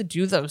have to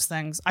do those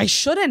things. I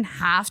shouldn't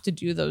have to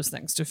do those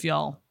things to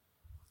feel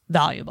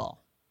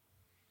valuable.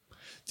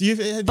 Do you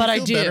feel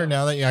better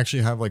now that you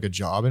actually have like a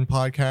job in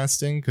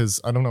podcasting? Because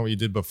I don't know what you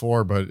did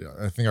before, but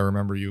I think I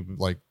remember you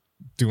like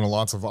doing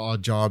lots of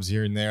odd jobs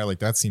here and there. Like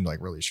that seemed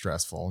like really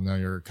stressful. Now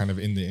you're kind of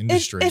in the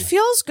industry. It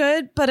feels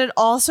good, but it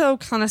also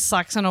kind of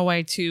sucks in a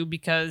way too,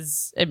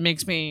 because it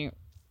makes me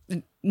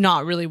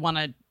not really want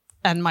to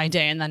end my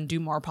day and then do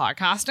more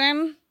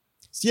podcasting.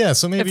 Yeah,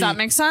 so maybe if that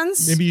makes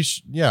sense. Maybe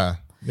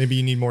maybe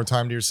you need more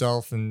time to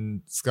yourself,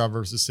 and Scott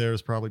versus Sarah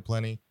is probably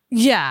plenty.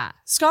 Yeah,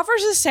 Scott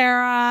versus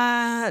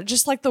Sarah,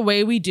 just like the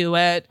way we do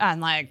it,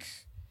 and like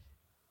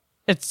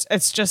it's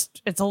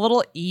a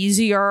little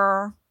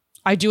easier.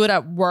 I do it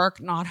at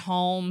work, not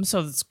home, so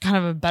it's kind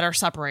of a better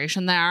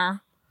separation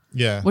there.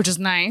 Yeah, which is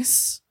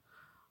nice.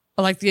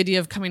 I like the idea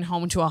of coming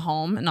home to a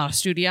home and not a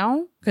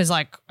studio, because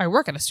like I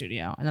work at a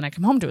studio and then I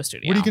come home to a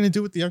studio. What are you going to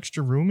do with the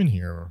extra room in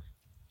here?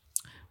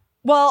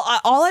 Well,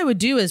 all I would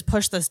do is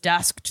push this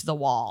desk to the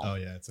wall. Oh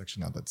yeah, it's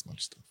actually not that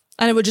much stuff.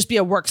 And it would just be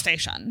a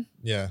workstation.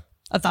 Yeah.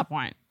 At that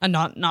point, and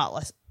not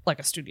like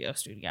a studio,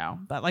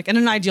 but like in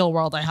an ideal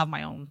world, I have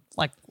my own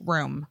like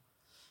room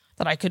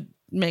that I could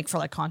make for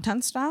like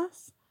content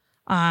stuff.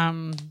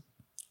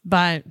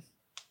 But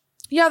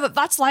yeah,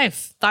 that's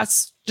life.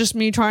 That's just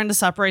me trying to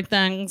separate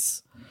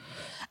things.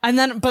 And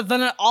then, but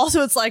then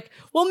it's like,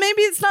 well,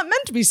 maybe it's not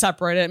meant to be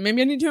separated.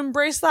 Maybe I need to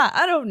embrace that.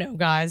 I don't know,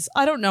 guys.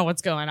 I don't know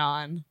what's going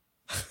on.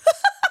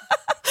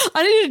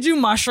 I need to do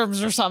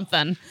mushrooms or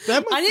something.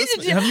 Have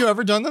you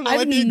ever done them? That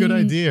might be a good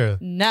idea.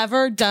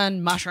 Never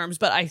done mushrooms,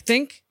 but I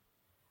think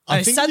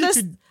I said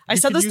this. I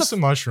said this. Some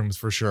mushrooms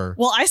for sure.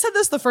 Well, I said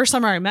this the first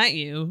time I met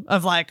you.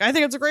 Of like, I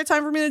think it's a great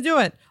time for me to do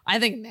it. I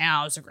think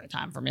now is a great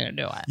time for me to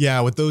do it. Yeah,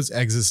 with those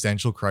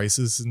existential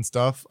crises and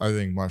stuff, I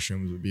think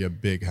mushrooms would be a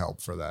big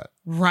help for that.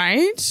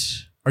 Right?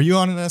 Are you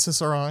on an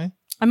SSRI?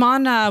 I'm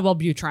on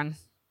Wellbutrin.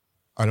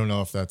 I don't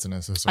know if that's an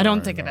SSRI. I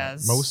don't think it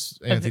is.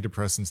 Most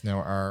antidepressants now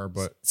are,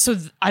 but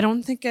I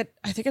don't think it.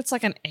 I think it's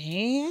like an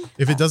A.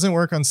 If it doesn't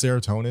work on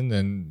serotonin,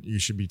 then you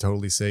should be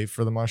totally safe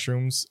for the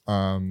mushrooms.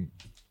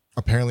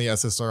 Apparently,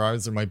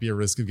 SSRIs, there might be a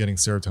risk of getting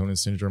serotonin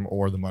syndrome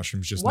or the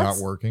mushrooms just not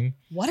working.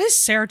 What is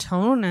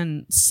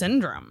serotonin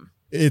syndrome?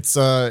 It's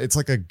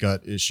like a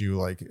gut issue,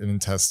 like an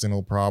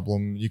intestinal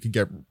problem. You can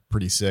get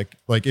pretty sick.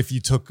 Like if you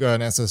took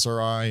an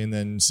SSRI and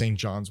then St.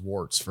 John's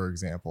worts, for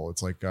example,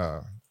 it's like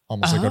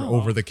almost like an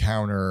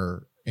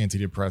over-the-counter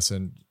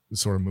antidepressant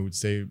sort of mood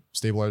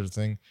stabilizer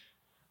thing.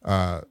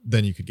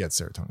 Then you could get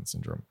serotonin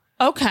syndrome.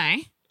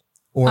 Okay.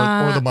 Or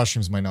the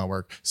mushrooms might not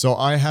work. So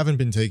I haven't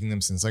been taking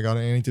them since I got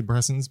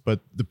antidepressants, but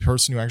the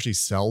person who actually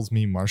sells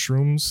me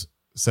mushrooms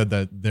said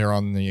that they're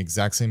on the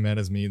exact same med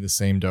as me, the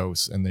same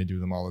dose, and they do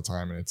them all the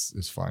time, and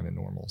it's fine and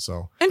normal.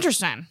 So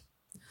interesting.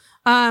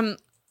 Let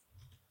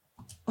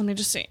me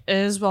just see.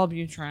 Is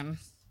Wellbutrin?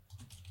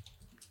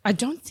 I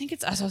don't think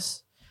it's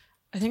SS.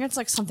 I think it's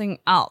like something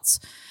else.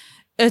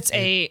 It's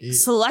a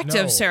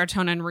selective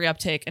serotonin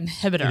reuptake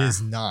inhibitor. It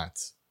is not.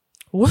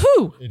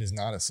 Woohoo! It is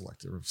not a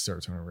selective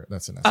serotonin.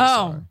 That's an SSRI.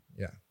 Oh,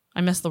 yeah.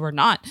 I missed the word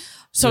 "not."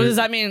 So does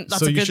that mean that's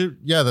so a you good? Should,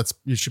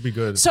 you should be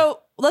good.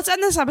 So let's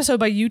end this episode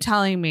by you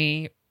telling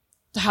me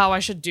how I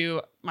should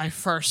do my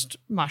first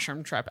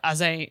mushroom trip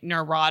as a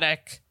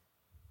neurotic,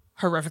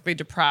 horrifically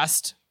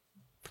depressed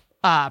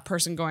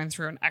person going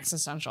through an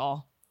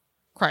existential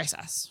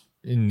crisis.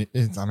 I mean,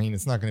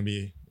 it's not going to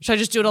be. Should I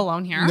just do it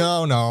alone here?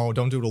 No,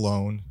 don't do it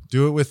alone.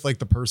 Do it with like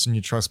the person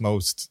you trust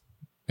most,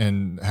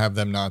 and have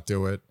them not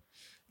do it.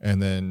 And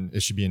then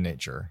it should be in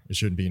nature. It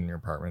shouldn't be in your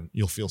apartment.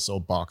 You'll feel so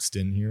boxed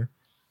in here.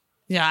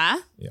 Yeah?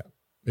 Yeah.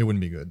 It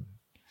wouldn't be good.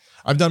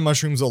 I've done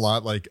mushrooms a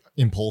lot, like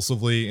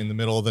impulsively in the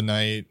middle of the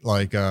night,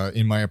 like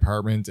in my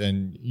apartment,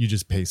 and you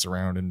just pace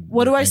around and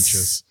what do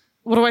anxious.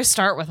 What do I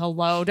start with? A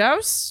low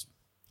dose?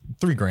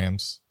 3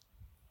 grams.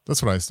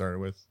 That's what I started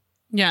with.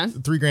 Yeah.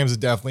 3 grams is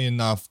definitely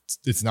enough.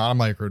 It's not a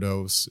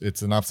microdose.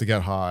 It's enough to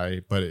get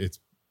high, but it's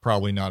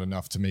probably not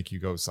enough to make you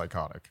go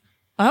psychotic.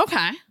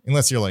 Okay.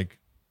 Unless you're like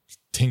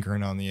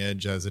tinkering on the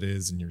edge as it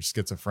is and you're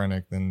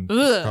schizophrenic, then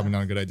it's probably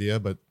not a good idea.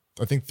 But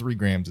I think 3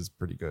 grams is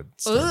pretty good.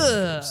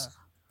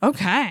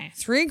 Okay.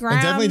 3 grams.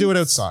 And definitely do it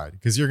outside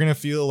because you're going to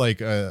feel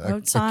like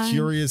a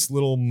curious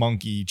little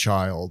monkey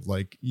child.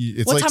 Like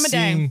it's what like time of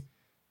day?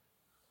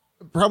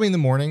 Probably in the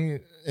morning,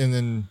 and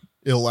then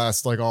it'll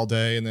last like all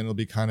day, and then it'll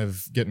be kind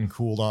of getting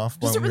cooled off.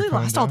 Does it really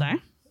last all day?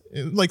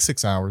 Like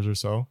 6 hours or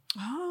so.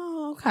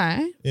 Oh,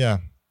 okay. Yeah.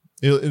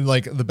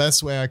 Like the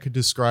best way I could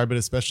describe it,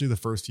 especially the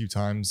first few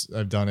times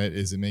I've done it,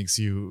 is it makes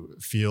you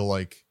feel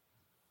like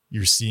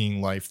you're seeing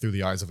life through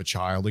the eyes of a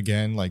child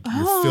again. Like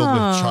you're filled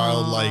with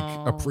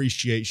childlike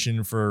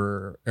appreciation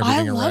for everything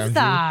around you. I love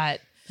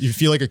that. You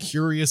feel like a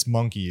curious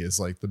monkey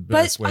is like the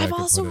best way I could put it.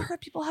 I've also heard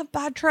people have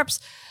bad trips.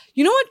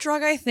 You know what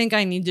drug I think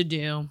I need to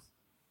do?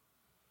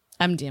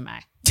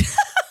 MDMA.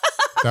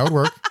 That would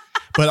work.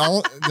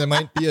 But that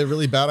might be a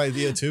really bad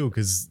idea too,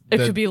 because it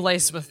could be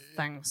laced with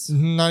things.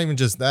 Not even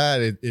just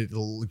that;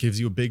 it gives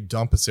you a big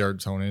dump of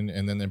serotonin,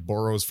 and then it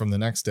borrows from the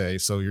next day.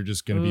 So you're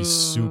just going to be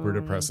super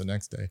depressed the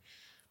next day.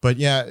 But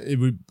yeah, it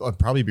would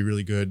probably be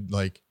really good,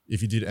 like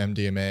if you did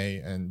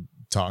MDMA and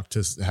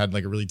had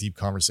like a really deep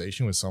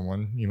conversation with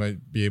someone. You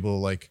might be able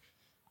to like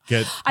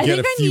get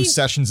a few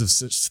sessions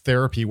of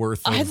therapy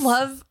worth. I'd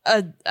love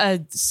a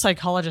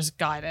psychologist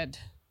guided.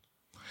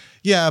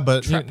 Yeah,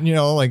 but you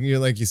know, like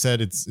you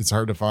said, it's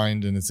hard to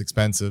find and it's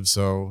expensive.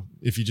 So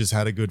if you just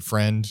had a good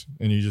friend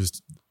and you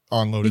just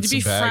unloaded some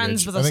baggage,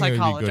 friends with a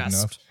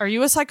psychologist. Are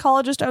you a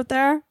psychologist out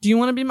there? Do you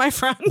want to be my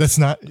friend?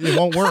 It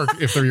won't work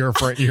if they're your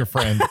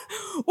friend.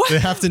 They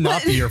have to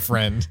not be your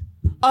friend.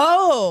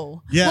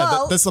 Oh, yeah,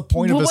 well, that's the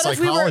point of a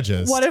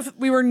psychologist. What if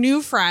we were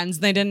new friends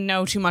and they didn't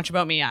know too much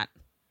about me yet?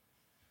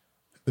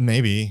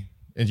 Maybe,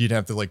 and you'd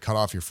have to like cut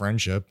off your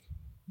friendship.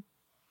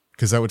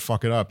 Because that would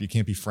fuck it up. You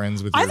can't be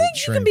friends with your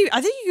shrink. I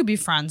think you could be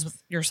friends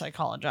with your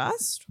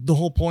psychologist. The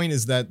whole point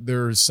is that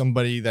there's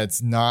somebody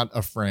that's not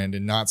a friend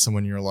and not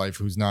someone in your life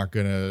who's not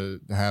going to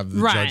have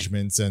the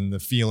judgments and the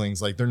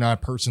feelings. Like they're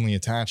not personally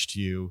attached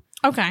to you.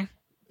 Okay.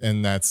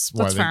 And that's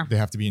why they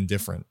have to be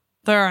indifferent.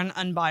 They're an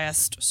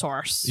unbiased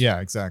source.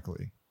 Yeah,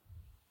 exactly.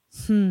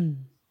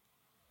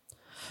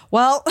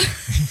 Well,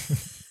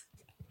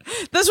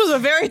 this was a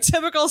very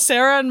typical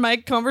Sarah and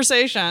Mike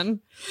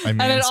conversation. I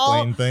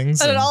mansplained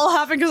things. And it all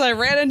happened because I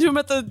ran into him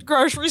at the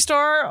grocery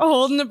store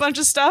holding a bunch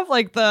of stuff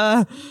like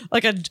a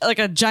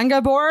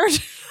Jenga board.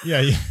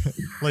 Yeah.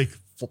 Like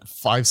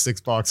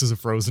 5-6 boxes of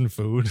frozen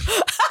food.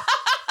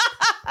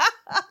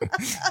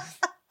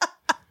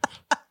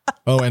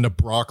 Oh, and a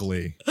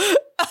broccoli.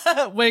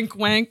 Wink,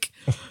 wink.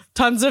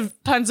 Tons of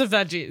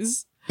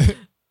veggies.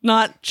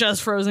 Not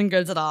just frozen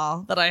goods at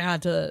all. That I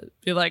had to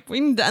be like, we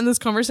need to end this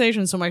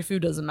conversation so my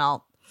food doesn't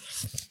melt.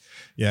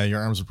 Yeah,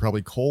 your arms are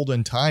probably cold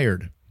and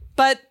tired.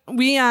 But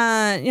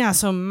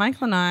so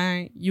Michael and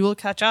I, you will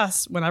catch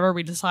us whenever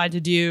we decide to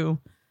do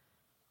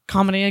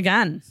comedy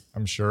again.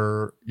 I'm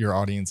sure your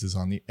audience is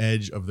on the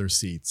edge of their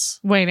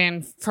seats.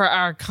 Waiting for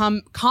our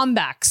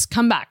comebacks.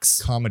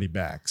 Comedy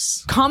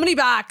backs. Comedy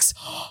backs.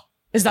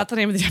 Is that the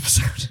name of the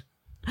episode?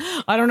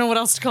 I don't know what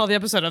else to call the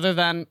episode other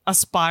than a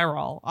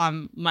spiral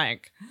on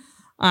Mike.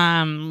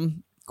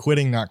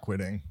 Quitting, not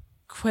quitting.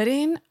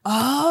 Quitting?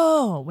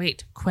 Oh,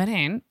 wait.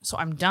 Quitting. So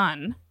I'm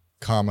done.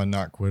 Comma,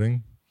 not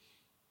quitting.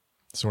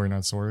 Sorry,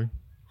 not sorry.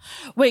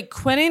 Wait,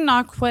 quitting,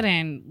 not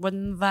quitting.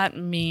 Wouldn't that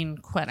mean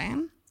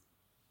quitting?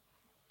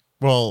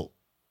 Well,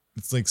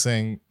 it's like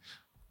saying,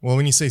 well,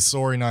 when you say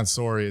sorry, not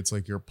sorry, it's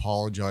like you're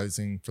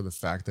apologizing for the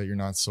fact that you're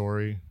not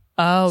sorry.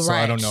 Oh, so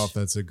right. I don't know if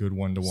that's a good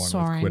one-to-one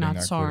with quitting,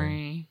 not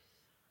sorry.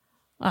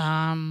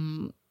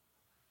 quitting.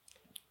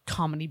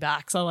 Comedy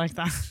backs. I like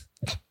that.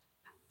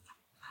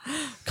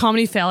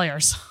 Comedy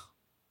failures.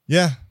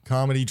 Yeah,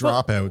 comedy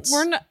dropouts.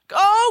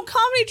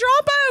 Comedy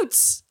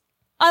dropouts.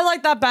 I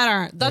like that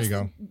better. That's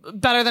there you go.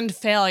 Better than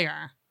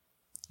failure.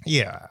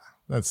 Yeah,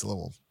 that's a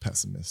little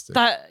pessimistic.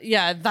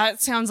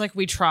 That sounds like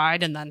we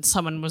tried and then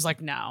someone was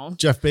like, no.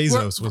 Jeff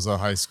Bezos was a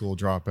high school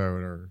dropout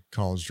or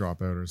college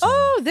dropout or something.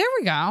 Oh, there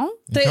we go.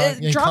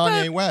 And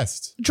Kanye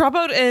West.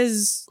 Dropout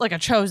is like a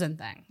chosen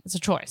thing. It's a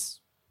choice.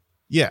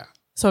 Yeah.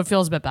 So it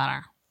feels a bit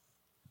better.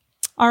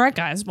 All right,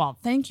 guys. Well,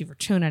 thank you for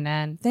tuning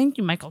in. Thank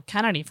you, Michael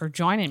Kennedy, for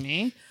joining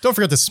me. Don't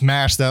forget to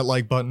smash that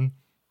like button.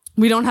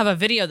 We don't have a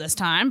video this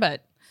time,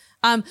 but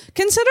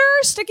consider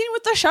sticking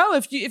with the show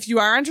if you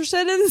are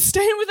interested in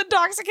staying with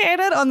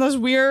Intoxicated on this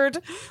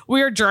weird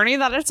journey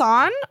that it's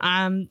on.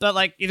 But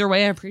like either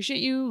way, I appreciate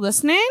you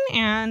listening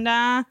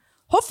and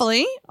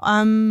hopefully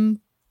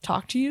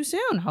talk to you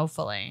soon.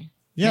 Hopefully,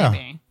 yeah.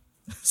 Maybe.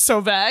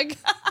 So vague.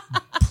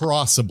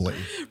 Possibly.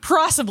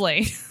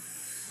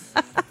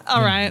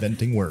 All right.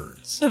 Inventing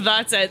words.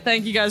 That's it.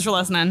 Thank you guys for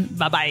listening.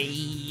 Bye-bye.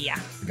 I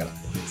got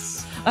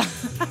this.